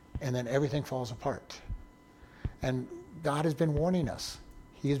and then everything falls apart. And God has been warning us.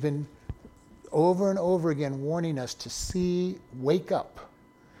 He has been over and over again warning us to wake up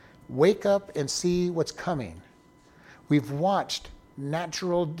and see what's coming. We've watched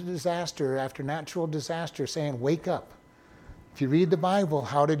natural disaster after natural disaster saying, wake up. If you read the Bible,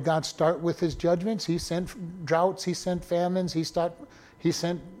 how did God start with his judgments? He sent droughts, he sent famines, he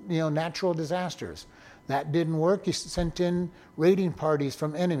sent natural disasters. That didn't work. He sent in raiding parties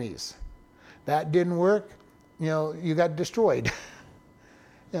from enemies. That didn't work. You got destroyed.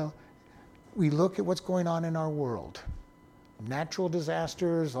 We look at what's going on in our world. Natural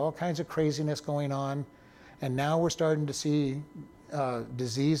disasters, all kinds of craziness going on. And now we're starting to see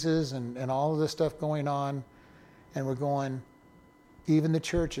diseases and all of this stuff going on. And we're going, even the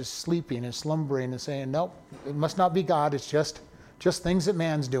church is sleeping and slumbering and saying, nope, it must not be God. It's just things that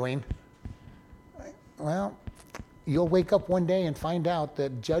man's doing. Well, you'll wake up one day and find out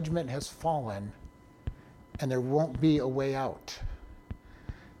that judgment has fallen and there won't be a way out.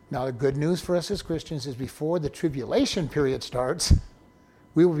 Now, the good news for us as Christians is before the tribulation period starts,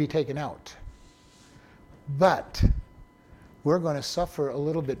 we will be taken out. But we're going to suffer a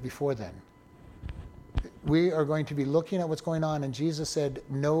little bit before then. We are going to be looking at what's going on, and Jesus said,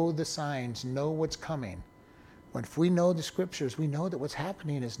 know the signs, know what's coming. If we know the scriptures, we know that what's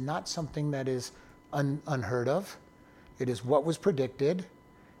happening is not something that is unheard of. It is what was predicted,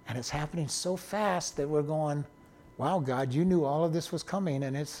 and it's happening so fast that we're going, wow, God, you knew all of this was coming,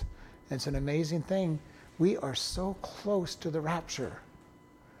 and it's an amazing thing. We are so close to the rapture.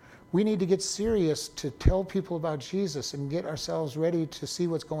 We need to get serious to tell people about Jesus and get ourselves ready to see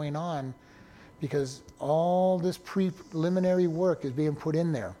what's going on, because all this preliminary work is being put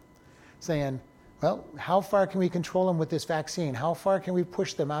in there, saying, well, how far can we control them with this vaccine? How far can we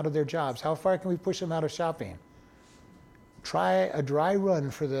push them out of their jobs? How far can we push them out of shopping? Try a dry run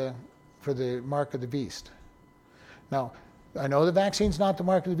for the mark of the beast. Now, I know the vaccine's not the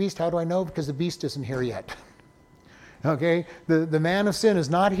mark of the beast. How do I know? Because the beast isn't here yet. Okay? The man of sin is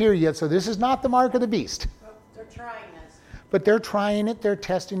not here yet, so this is not the mark of the beast. Well, they're trying us. But they're trying it, they're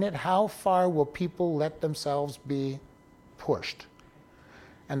testing it. How far will people let themselves be pushed?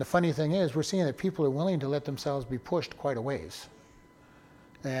 And the funny thing is, we're seeing that people are willing to let themselves be pushed quite a ways.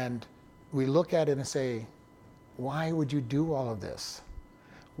 And we look at it and say, why would you do all of this?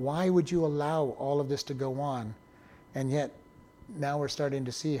 Why would you allow all of this to go on? And yet, now we're starting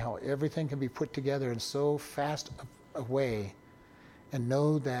to see how everything can be put together in so fast a way, and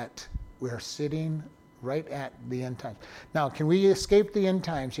know that we're sitting right at the end times. Now, can we escape the end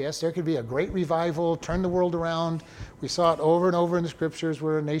times? Yes, there could be a great revival, turn the world around. We saw it over and over in the scriptures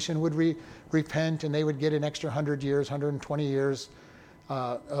where a nation would repent and they would get an extra 100 years, 120 years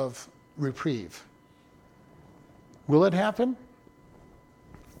of reprieve. Will it happen?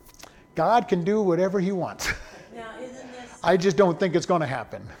 God can do whatever he wants. Now, isn't this, I just don't think it's going to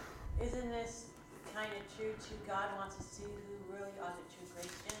happen. isn't this kind of true too? God wants to see who really are the true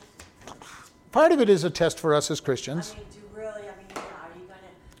Christians. Part of it is a test for us as I Christians. mean, are you going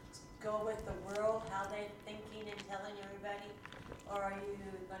to go with the world, how they're thinking and telling everybody? Or are you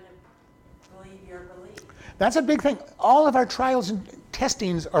going to believe your belief? That's a big thing. All of our trials and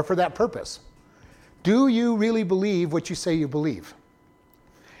testings are for that purpose. Do you really believe what you say you believe?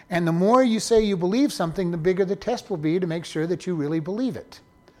 And the more you say you believe something, the bigger the test will be to make sure that you really believe it.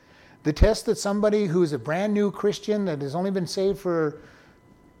 The test that somebody who's a brand new Christian that has only been saved for a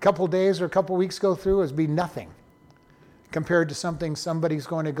couple days or a couple weeks go through is be nothing compared to something somebody's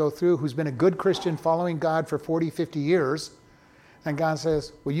going to go through who's been a good Christian following God for 40, 50 years. And God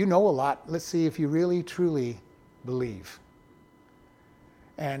says, well, you know a lot. Let's see if you really, truly believe.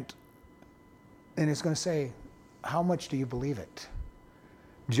 And it's going to say, how much do you believe it?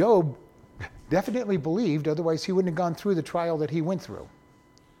 Job definitely believed, otherwise he wouldn't have gone through the trial that he went through.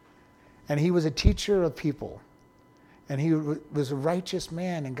 And he was a teacher of people. And he was a righteous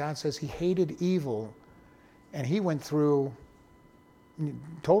man, and God says he hated evil. And he went through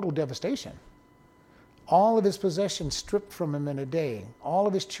total devastation. All of his possessions stripped from him in a day. All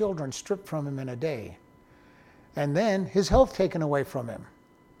of his children stripped from him in a day. And then his health taken away from him.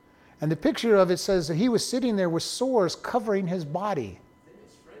 And the picture of it says that he was sitting there with sores covering his body.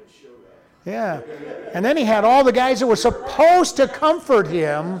 Yeah. And then he had all the guys that were supposed to comfort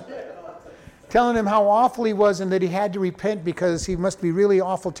him, telling him how awful he was and that he had to repent because he must be really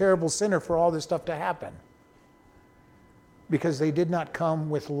awful, terrible sinner for all this stuff to happen. Because they did not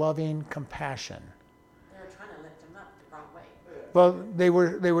come with loving compassion. They were trying to lift him up the wrong way.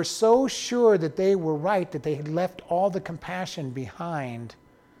 Well, they were so sure that they were right that they had left all the compassion behind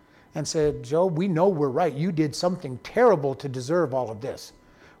and said, Job, we know we're right. You did something terrible to deserve all of this.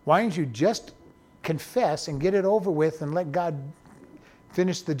 Why don't you just confess and get it over with and let God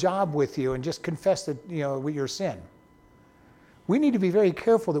finish the job with you and just confess that, with your sin? We need to be very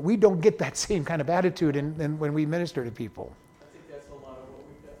careful that we don't get that same kind of attitude when we minister to people. I think that's a lot of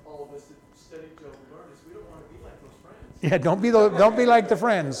what all of us that studied Job learned is we don't want to be like those friends. Yeah, don't be like the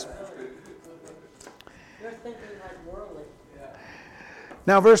friends. You're thinking like worldly. Yeah.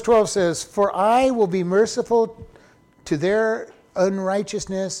 Now, verse 12 says, for I will be merciful to their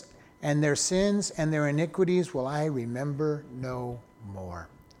unrighteousness, and their sins and their iniquities will I remember no more.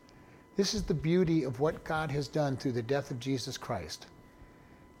 This is the beauty of what God has done through the death of Jesus Christ.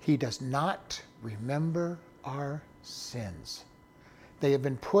 He does not remember our sins. They have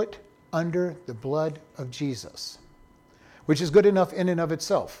been put under the blood of Jesus, which is good enough in and of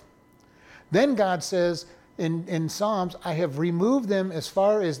itself. Then God says in Psalms, I have removed them as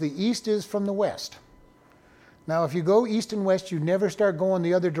far as the east is from the west. Now, if you go east and west, you never start going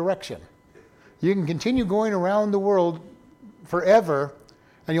the other direction. You can continue going around the world forever,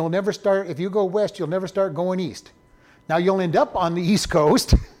 and you'll never start, if you go west, you'll never start going east. Now, you'll end up on the east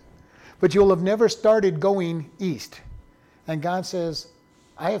coast, but you'll have never started going east. And God says,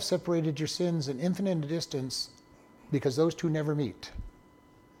 I have separated your sins an infinite distance because those two never meet.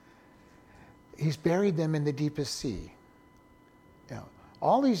 He's buried them in the deepest sea.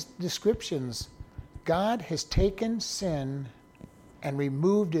 All these descriptions, God has taken sin and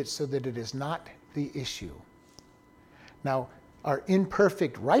removed it so that it is not the issue. Now, our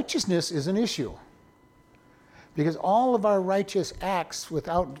imperfect righteousness is an issue. Because all of our righteous acts,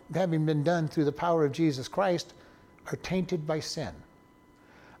 without having been done through the power of Jesus Christ, are tainted by sin.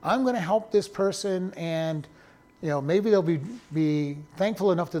 I'm going to help this person and maybe they'll be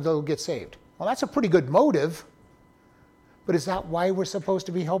thankful enough that they'll get saved. Well, that's a pretty good motive. But is that why we're supposed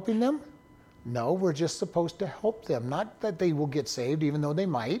to be helping them? No, we're just supposed to help them, not that they will get saved, even though they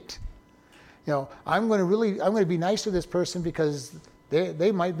might. I'm going to be nice to this person because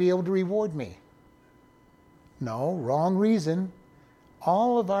they might be able to reward me. No, wrong reason.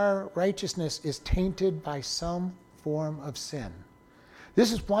 All of our righteousness is tainted by some form of sin.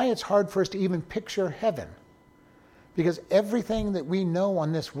 This is why it's hard for us to even picture heaven, because everything that we know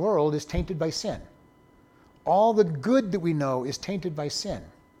on this world is tainted by sin. All the good that we know is tainted by sin.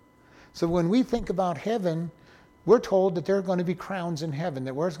 So when we think about heaven, we're told that there are going to be crowns in heaven,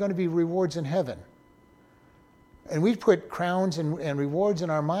 that there's going to be rewards in heaven. And we put crowns and rewards in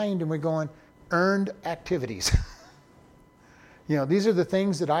our mind, and we're going, earned activities. These are the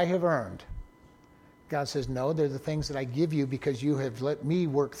things that I have earned. God says, no, they're the things that I give you because you have let me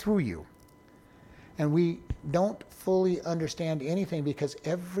work through you. And we don't fully understand anything because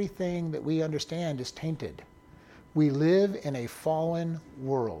everything that we understand is tainted. We live in a fallen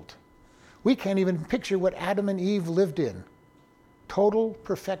world. We can't even picture what Adam and Eve lived in. Total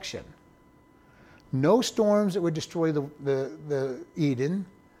perfection. No storms that would destroy the Eden.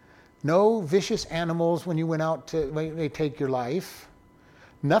 No vicious animals when you went out when they take your life.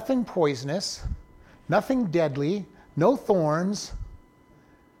 Nothing poisonous. Nothing deadly. No thorns.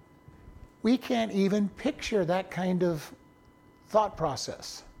 We can't even picture that kind of thought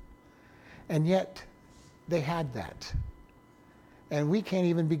process. And yet, they had that. And we can't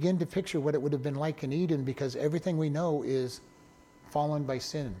even begin to picture what it would have been like in Eden because everything we know is fallen by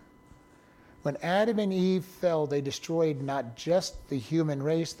sin. When Adam and Eve fell, they destroyed not just the human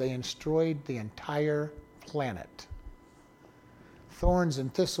race, they destroyed the entire planet. Thorns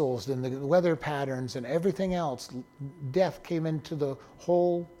and thistles and the weather patterns and everything else, death came into the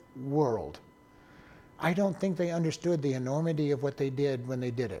whole world. I don't think they understood the enormity of what they did when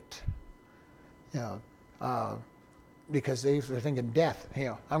they did it. Because they were thinking death,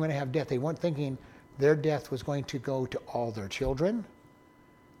 I'm going to have death. They weren't thinking their death was going to go to all their children,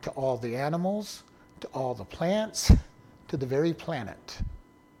 to all the animals, to all the plants, to the very planet.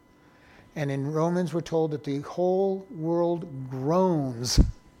 And in Romans we're told that the whole world groans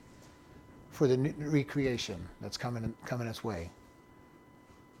for the recreation that's coming its way.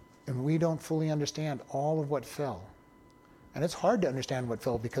 And we don't fully understand all of what fell. And it's hard to understand what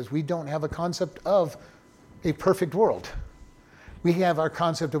fell because we don't have a concept of a perfect world. We have our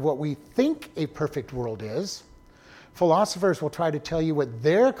concept of what we think a perfect world is. Philosophers will try to tell you what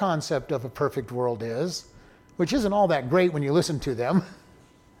their concept of a perfect world is, which isn't all that great when you listen to them.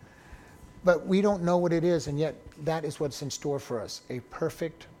 But we don't know what it is, and yet that is what's in store for us. A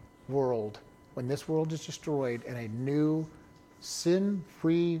perfect world when this world is destroyed and a new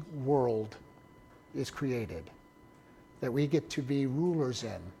sin-free world is created that we get to be rulers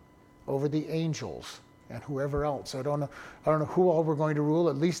in over the angels and whoever else. I don't know who all we're going to rule,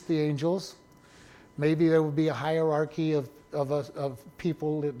 at least the angels. Maybe there will be a hierarchy of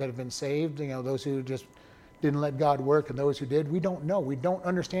people that have been saved, those who just didn't let God work and those who did. We don't know. We don't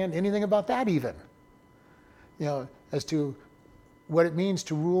understand anything about that even. As to what it means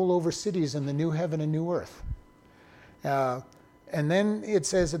to rule over cities in the new heaven and new earth. And then it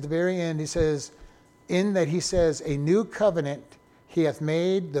says at the very end, he says, a new covenant he hath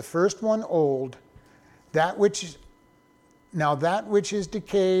made, the first one old, that which is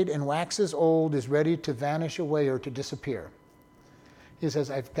decayed and waxes old is ready to vanish away or to disappear. He says,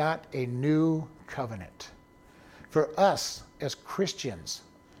 I've got a new covenant. For us as Christians,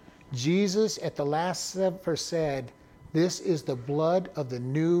 Jesus at the Last Supper said, this is the blood of the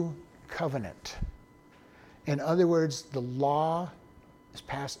new covenant. In other words, the law is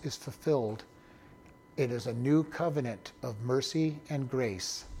fulfilled. It is a new covenant of mercy and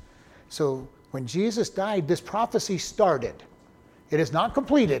grace. So when Jesus died, this prophecy started. It is not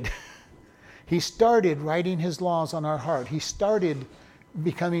completed. He started writing his laws on our heart. He started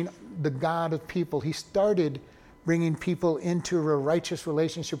becoming the God of people. He started bringing people into a righteous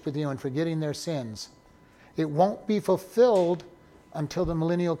relationship with you and forgetting their sins. It won't be fulfilled until the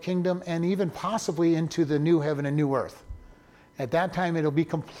millennial kingdom and even possibly into the new heaven and new earth. At that time, it'll be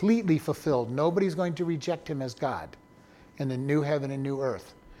completely fulfilled. Nobody's going to reject him as God in the new heaven and new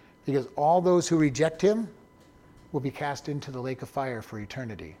earth, because all those who reject him will be cast into the lake of fire for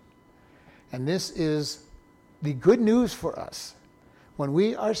eternity. And this is the good news for us. When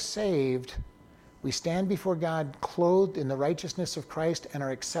we are saved, we stand before God clothed in the righteousness of Christ and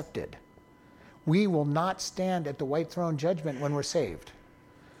are accepted. We will not stand at the white throne judgment when we're saved.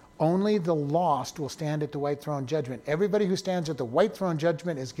 Only the lost will stand at the white throne judgment. Everybody who stands at the white throne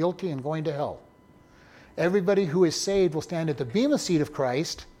judgment is guilty and going to hell. Everybody who is saved will stand at the bema seat of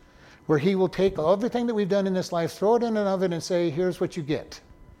Christ, where he will take everything that we've done in this life, throw it in an oven and say, here's what you get.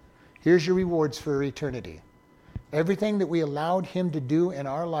 Here's your rewards for eternity. Everything that we allowed him to do in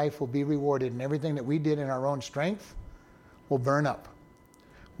our life will be rewarded, and everything that we did in our own strength will burn up.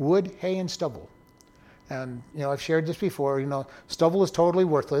 Wood, hay, and stubble. And, I've shared this before, stubble is totally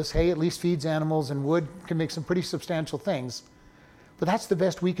worthless. Hay at least feeds animals, and wood can make some pretty substantial things. But that's the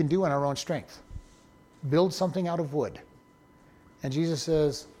best we can do in our own strength. Build something out of wood. And Jesus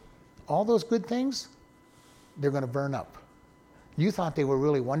says, all those good things, they're going to burn up. You thought they were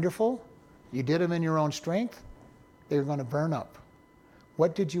really wonderful. You did them in your own strength. They're going to burn up.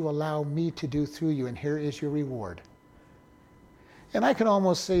 What did you allow me to do through you? And here is your reward. And I can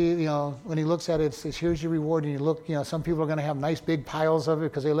almost see, when he looks at it, it says, here's your reward. And you look, some people are going to have nice big piles of it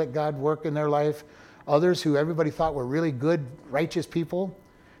because they let God work in their life. Others who everybody thought were really good, righteous people,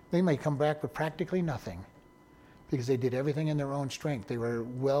 they may come back with practically nothing because they did everything in their own strength. They were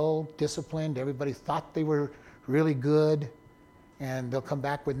well disciplined. Everybody thought they were really good. And they'll come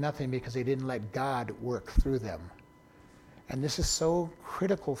back with nothing because they didn't let God work through them. And this is so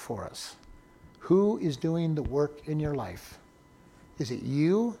critical for us. Who is doing the work in your life? Is it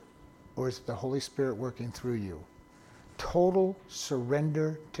you, or is it the Holy Spirit working through you? Total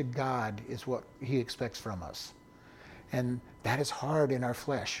surrender to God is what he expects from us. And that is hard in our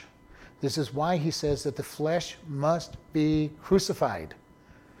flesh. This is why he says that the flesh must be crucified.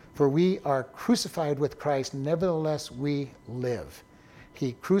 For we are crucified with Christ, nevertheless we live.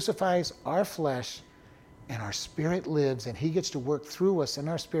 He crucifies our flesh, and our spirit lives, and he gets to work through us in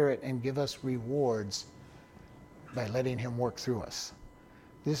our spirit and give us rewards by letting him work through us.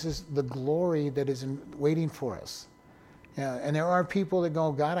 This is the glory that is waiting for us. And there are people that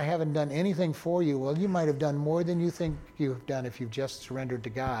go, God, I haven't done anything for you. Well, you might have done more than you think you've done if you've just surrendered to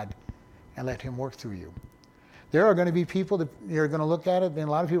God and let him work through you. There are going to be people that you're going to look at it, and a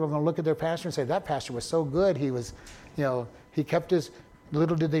lot of people are going to look at their pastor and say, that pastor was so good. He was, he kept his,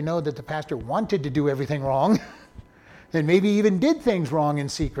 little did they know that the pastor wanted to do everything wrong and maybe even did things wrong in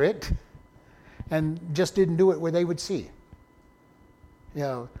secret and just didn't do it where they would see.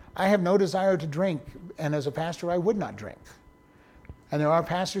 I have no desire to drink, and as a pastor, I would not drink. And there are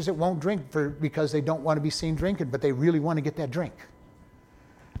pastors that won't drink because they don't want to be seen drinking, but they really want to get that drink.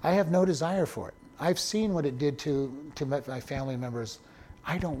 I have no desire for it. I've seen what it did to my family members.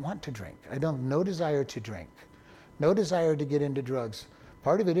 I don't want to drink. I don't have no desire to drink. No desire to get into drugs.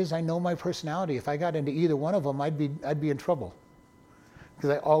 Part of it is I know my personality. If I got into either one of them, I'd be in trouble. Because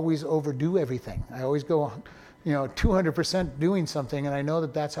I always overdo everything. I always go 200% doing something, and I know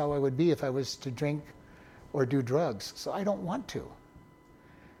that that's how I would be if I was to drink or do drugs. So I don't want to.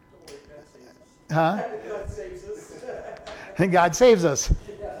 Don't worry, God saves us. Huh? God saves us. And God saves us.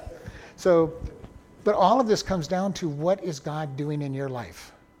 Yeah. So, but all of this comes down to what is God doing in your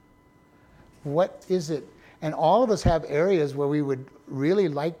life? What is it? And all of us have areas where we would really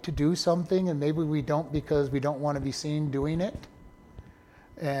like to do something, and maybe we don't because we don't want to be seen doing it.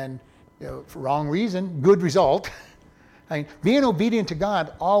 And for wrong reason, good result. I mean, being obedient to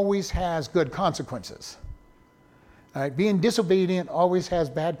God always has good consequences. All right? Being disobedient always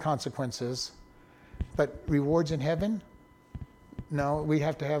has bad consequences. But rewards in heaven? No, we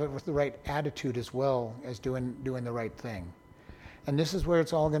have to have it with the right attitude as well as doing the right thing. And this is where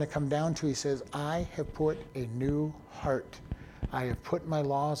it's all going to come down to. He says, I have put a new heart. I have put my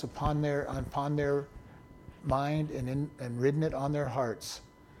laws upon their mind and written it on their hearts.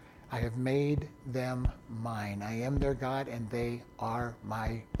 I have made them mine. I am their God, and they are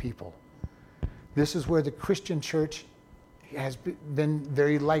my people. This is where the Christian church has been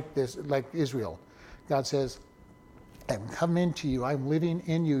very like this, like Israel. God says, I'm coming into you. I'm living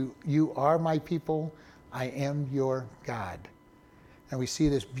in you. You are my people. I am your God. And we see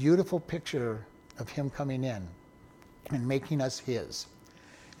this beautiful picture of him coming in and making us his.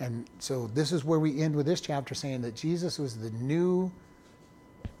 And so this is where we end with this chapter, saying that Jesus was the new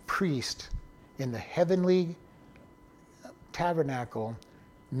priest in the heavenly tabernacle,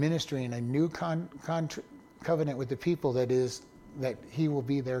 ministering a new covenant with the people, that he will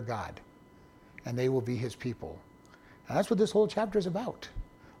be their God and they will be his people. And that's what this whole chapter is about.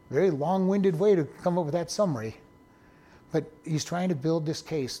 Very long-winded way to come up with that summary. But he's trying to build this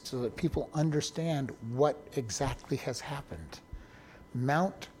case so that people understand what exactly has happened.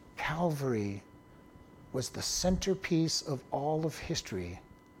 Mount Calvary was the centerpiece of all of history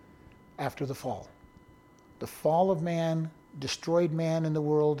after the fall. The fall of man destroyed man in the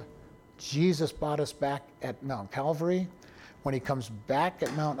world. Jesus brought us back at Mount Calvary. When he comes back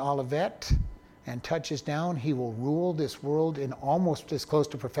at Mount Olivet and touches down, he will rule this world in almost as close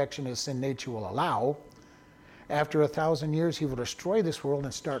to perfection as sin nature will allow. After 1,000 years, he will destroy this world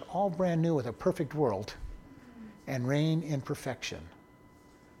and start all brand new with a perfect world and reign in perfection.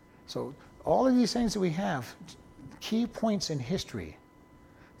 So all of these things that we have, key points in history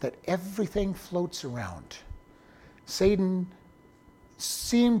that everything floats around. Satan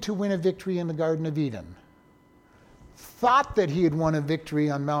seemed to win a victory in the Garden of Eden, thought that he had won a victory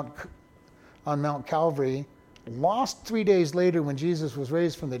on Mount Calvary, lost 3 days later when Jesus was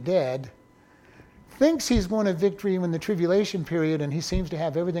raised from the dead, thinks he's won a victory in the tribulation period, and he seems to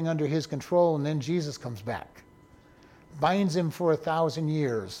have everything under his control, and then Jesus comes back, binds him for 1,000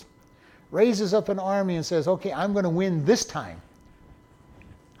 years, raises up an army and says, okay, I'm going to win this time.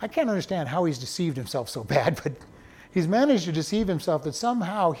 I can't understand how he's deceived himself so bad, but He's managed to deceive himself that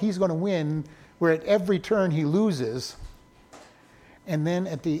somehow he's going to win, where at every turn he loses. And then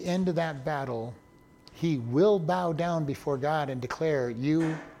at the end of that battle, he will bow down before God and declare,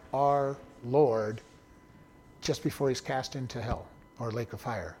 "You are Lord," just before he's cast into hell or lake of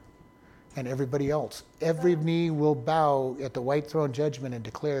fire. And everybody else, every knee will bow at the white throne judgment and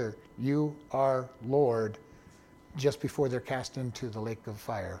declare, "You are Lord," just before they're cast into the lake of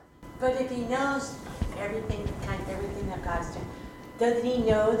fire. But if he knows everything that God's doing, doesn't he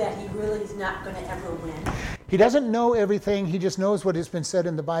know that he really is not going to ever win? He doesn't know everything. He just knows what has been said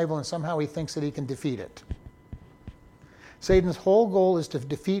in the Bible, and somehow he thinks that he can defeat it. Satan's whole goal is to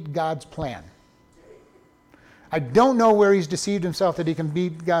defeat God's plan. I don't know where he's deceived himself that he can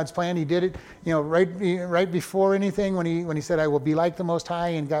beat God's plan. He did it, right before anything when he said, "I will be like the Most High,"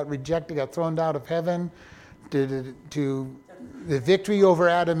 and got rejected, got thrown out of heaven. To the victory over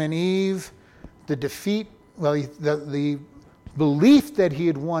Adam and Eve, the defeat, the belief that he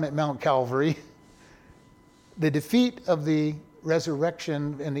had won at Mount Calvary, the defeat of the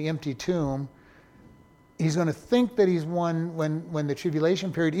resurrection and the empty tomb. He's going to think that he's won when the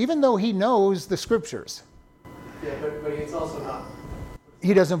tribulation period, even though he knows the scriptures. Yeah, but it's also not.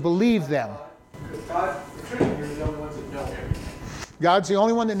 He doesn't believe them. Because God, the Trinity, are the only ones that know everything. God's the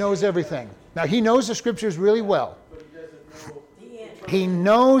only one that knows everything. Now, he knows the scriptures really well. But he doesn't know The end. He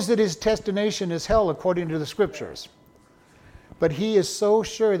knows that his destination is hell according to the scriptures. But he is so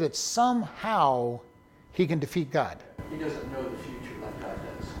sure that somehow he can defeat God. He doesn't know the future like God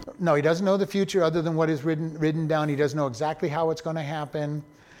does. No, he doesn't know the future other than what is written down. He doesn't know exactly how it's going to happen.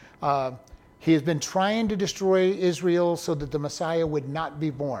 He has been trying to destroy Israel so that the Messiah would not be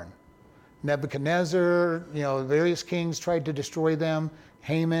born. Nebuchadnezzar, various kings tried to destroy them.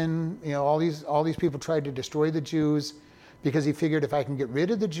 Haman, all these people tried to destroy the Jews because he figured, if I can get rid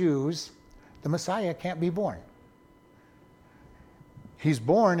of the Jews, the Messiah can't be born. He's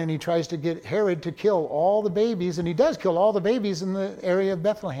born and he tries to get Herod to kill all the babies, and he does kill all the babies in the area of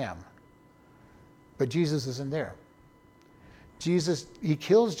Bethlehem. But Jesus isn't there. He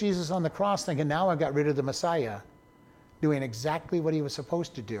kills Jesus on the cross thinking, now I got rid of the Messiah, doing exactly what he was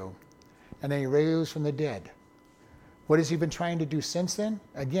supposed to do. And then he rose from the dead. What has he been trying to do since then?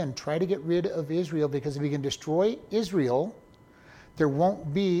 Again, try to get rid of Israel, because if he can destroy Israel, there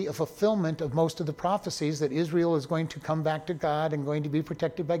won't be a fulfillment of most of the prophecies that Israel is going to come back to God and going to be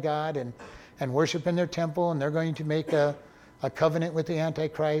protected by God and worship in their temple, and they're going to make a covenant with the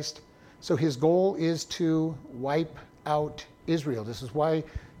Antichrist. So his goal is to wipe out Israel. This is why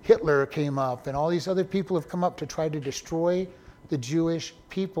Hitler came up, and all these other people have come up to try to destroy the Jewish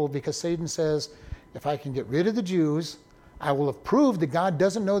people, because Satan says, if I can get rid of the Jews, I will have proved that God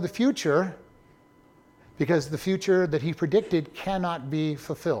doesn't know the future, because the future that he predicted cannot be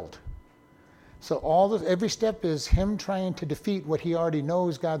fulfilled. So every step is him trying to defeat what he already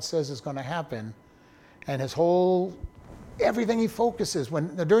knows God says is going to happen. And everything he focuses,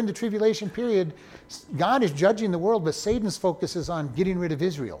 during the tribulation period, God is judging the world, but Satan's focus is on getting rid of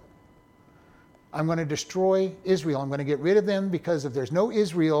Israel. I'm going to destroy Israel. I'm going to get rid of them, because if there's no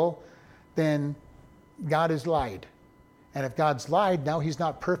Israel, then God has lied. And if God's lied, now he's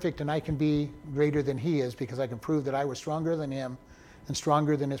not perfect, and I can be greater than he is, because I can prove that I was stronger than him and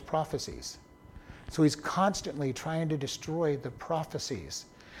stronger than his prophecies. So he's constantly trying to destroy the prophecies.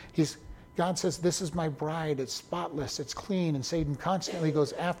 God says, this is my bride, it's spotless, it's clean, and Satan constantly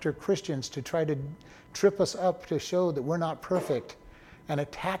goes after Christians to try to trip us up to show that we're not perfect and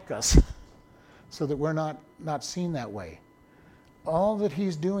attack us so that we're not seen that way. All that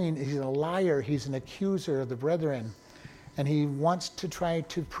he's doing, he's a liar, he's an accuser of the brethren, and he wants to try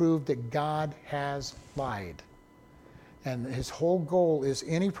to prove that God has lied. And his whole goal is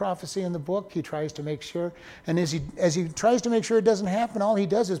any prophecy in the book, he tries to make sure. And as he tries to make sure it doesn't happen, all he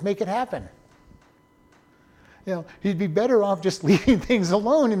does is make it happen. He'd be better off just leaving things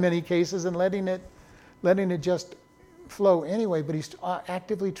alone in many cases and letting it just flow anyway. But he's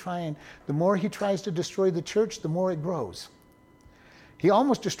actively trying. The more he tries to destroy the church, the more it grows. He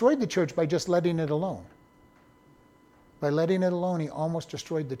almost destroyed the church by just letting it alone. By letting it alone, he almost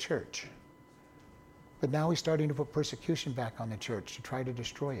destroyed the church. But now he's starting to put persecution back on the church to try to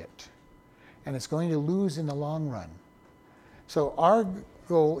destroy it. And it's going to lose in the long run. So our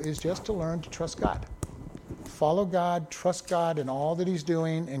goal is just to learn to trust God. Follow God, trust God in all that he's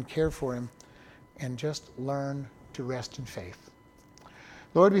doing, and care for him. And just learn to rest in faith.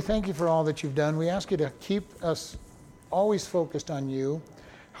 Lord, we thank you for all that you've done. We ask you to keep us always focused on you.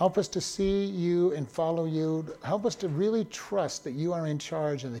 Help us to see you and follow you. Help us to really trust that you are in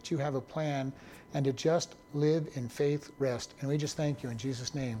charge and that you have a plan, and to just live in faith rest. And we just thank you in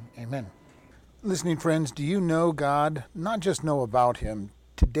Jesus' name. Amen. Listening friends, do you know God? Not just know about him.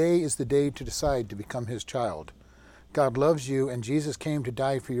 Today is the day to decide to become his child. God loves you, and Jesus came to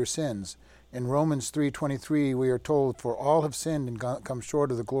die for your sins. In Romans 3:23, we are told, "For all have sinned and come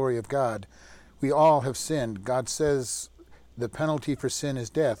short of the glory of God." We all have sinned. God says the penalty for sin is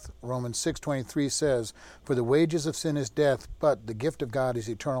death. Romans 6:23 says, "For the wages of sin is death, but the gift of God is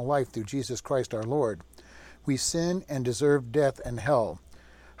eternal life through Jesus Christ our Lord." We sin and deserve death and hell.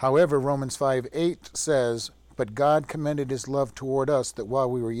 However, Romans 5:8 says, "But God commended his love toward us, that while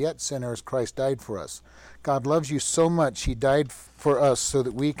we were yet sinners, Christ died for us." God loves you so much, he died for us so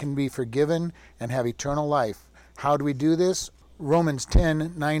that we can be forgiven and have eternal life. How do we do this? Romans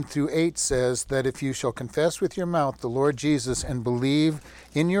 10:9-8 says that if you shall confess with your mouth the Lord Jesus and believe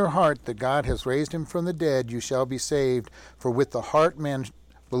in your heart that God has raised him from the dead, you shall be saved. For with the heart man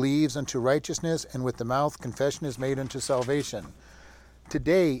believes unto righteousness, and with the mouth confession is made unto salvation.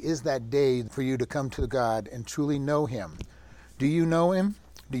 Today is that day for you to come to God and truly know him. Do you know him?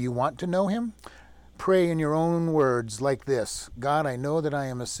 Do you want to know him? Pray in your own words like this: God, I know that I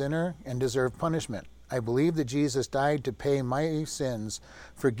am a sinner and deserve punishment. I believe that Jesus died to pay my sins.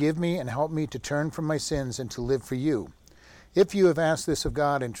 Forgive me and help me to turn from my sins and to live for you. If you have asked this of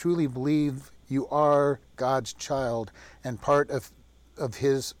God and truly believe you are God's child and part of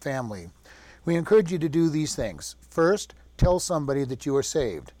his family, we encourage you to do these things. First, tell somebody that you are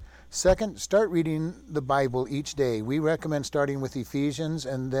saved. Second, start reading the Bible each day. We recommend starting with Ephesians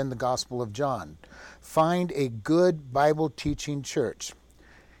and then the Gospel of John. Find a good Bible teaching church.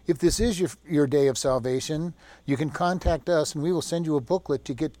 If this is your day of salvation, you can contact us and we will send you a booklet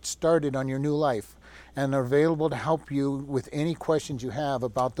to get started on your new life, and are available to help you with any questions you have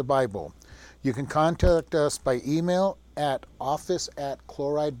about the Bible. You can contact us by email at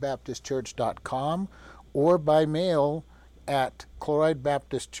office@chloridebaptistchurch.com or by mail at Chloride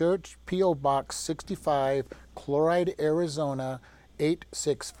Baptist Church, P.O. Box 65, Chloride, Arizona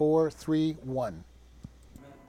 86431.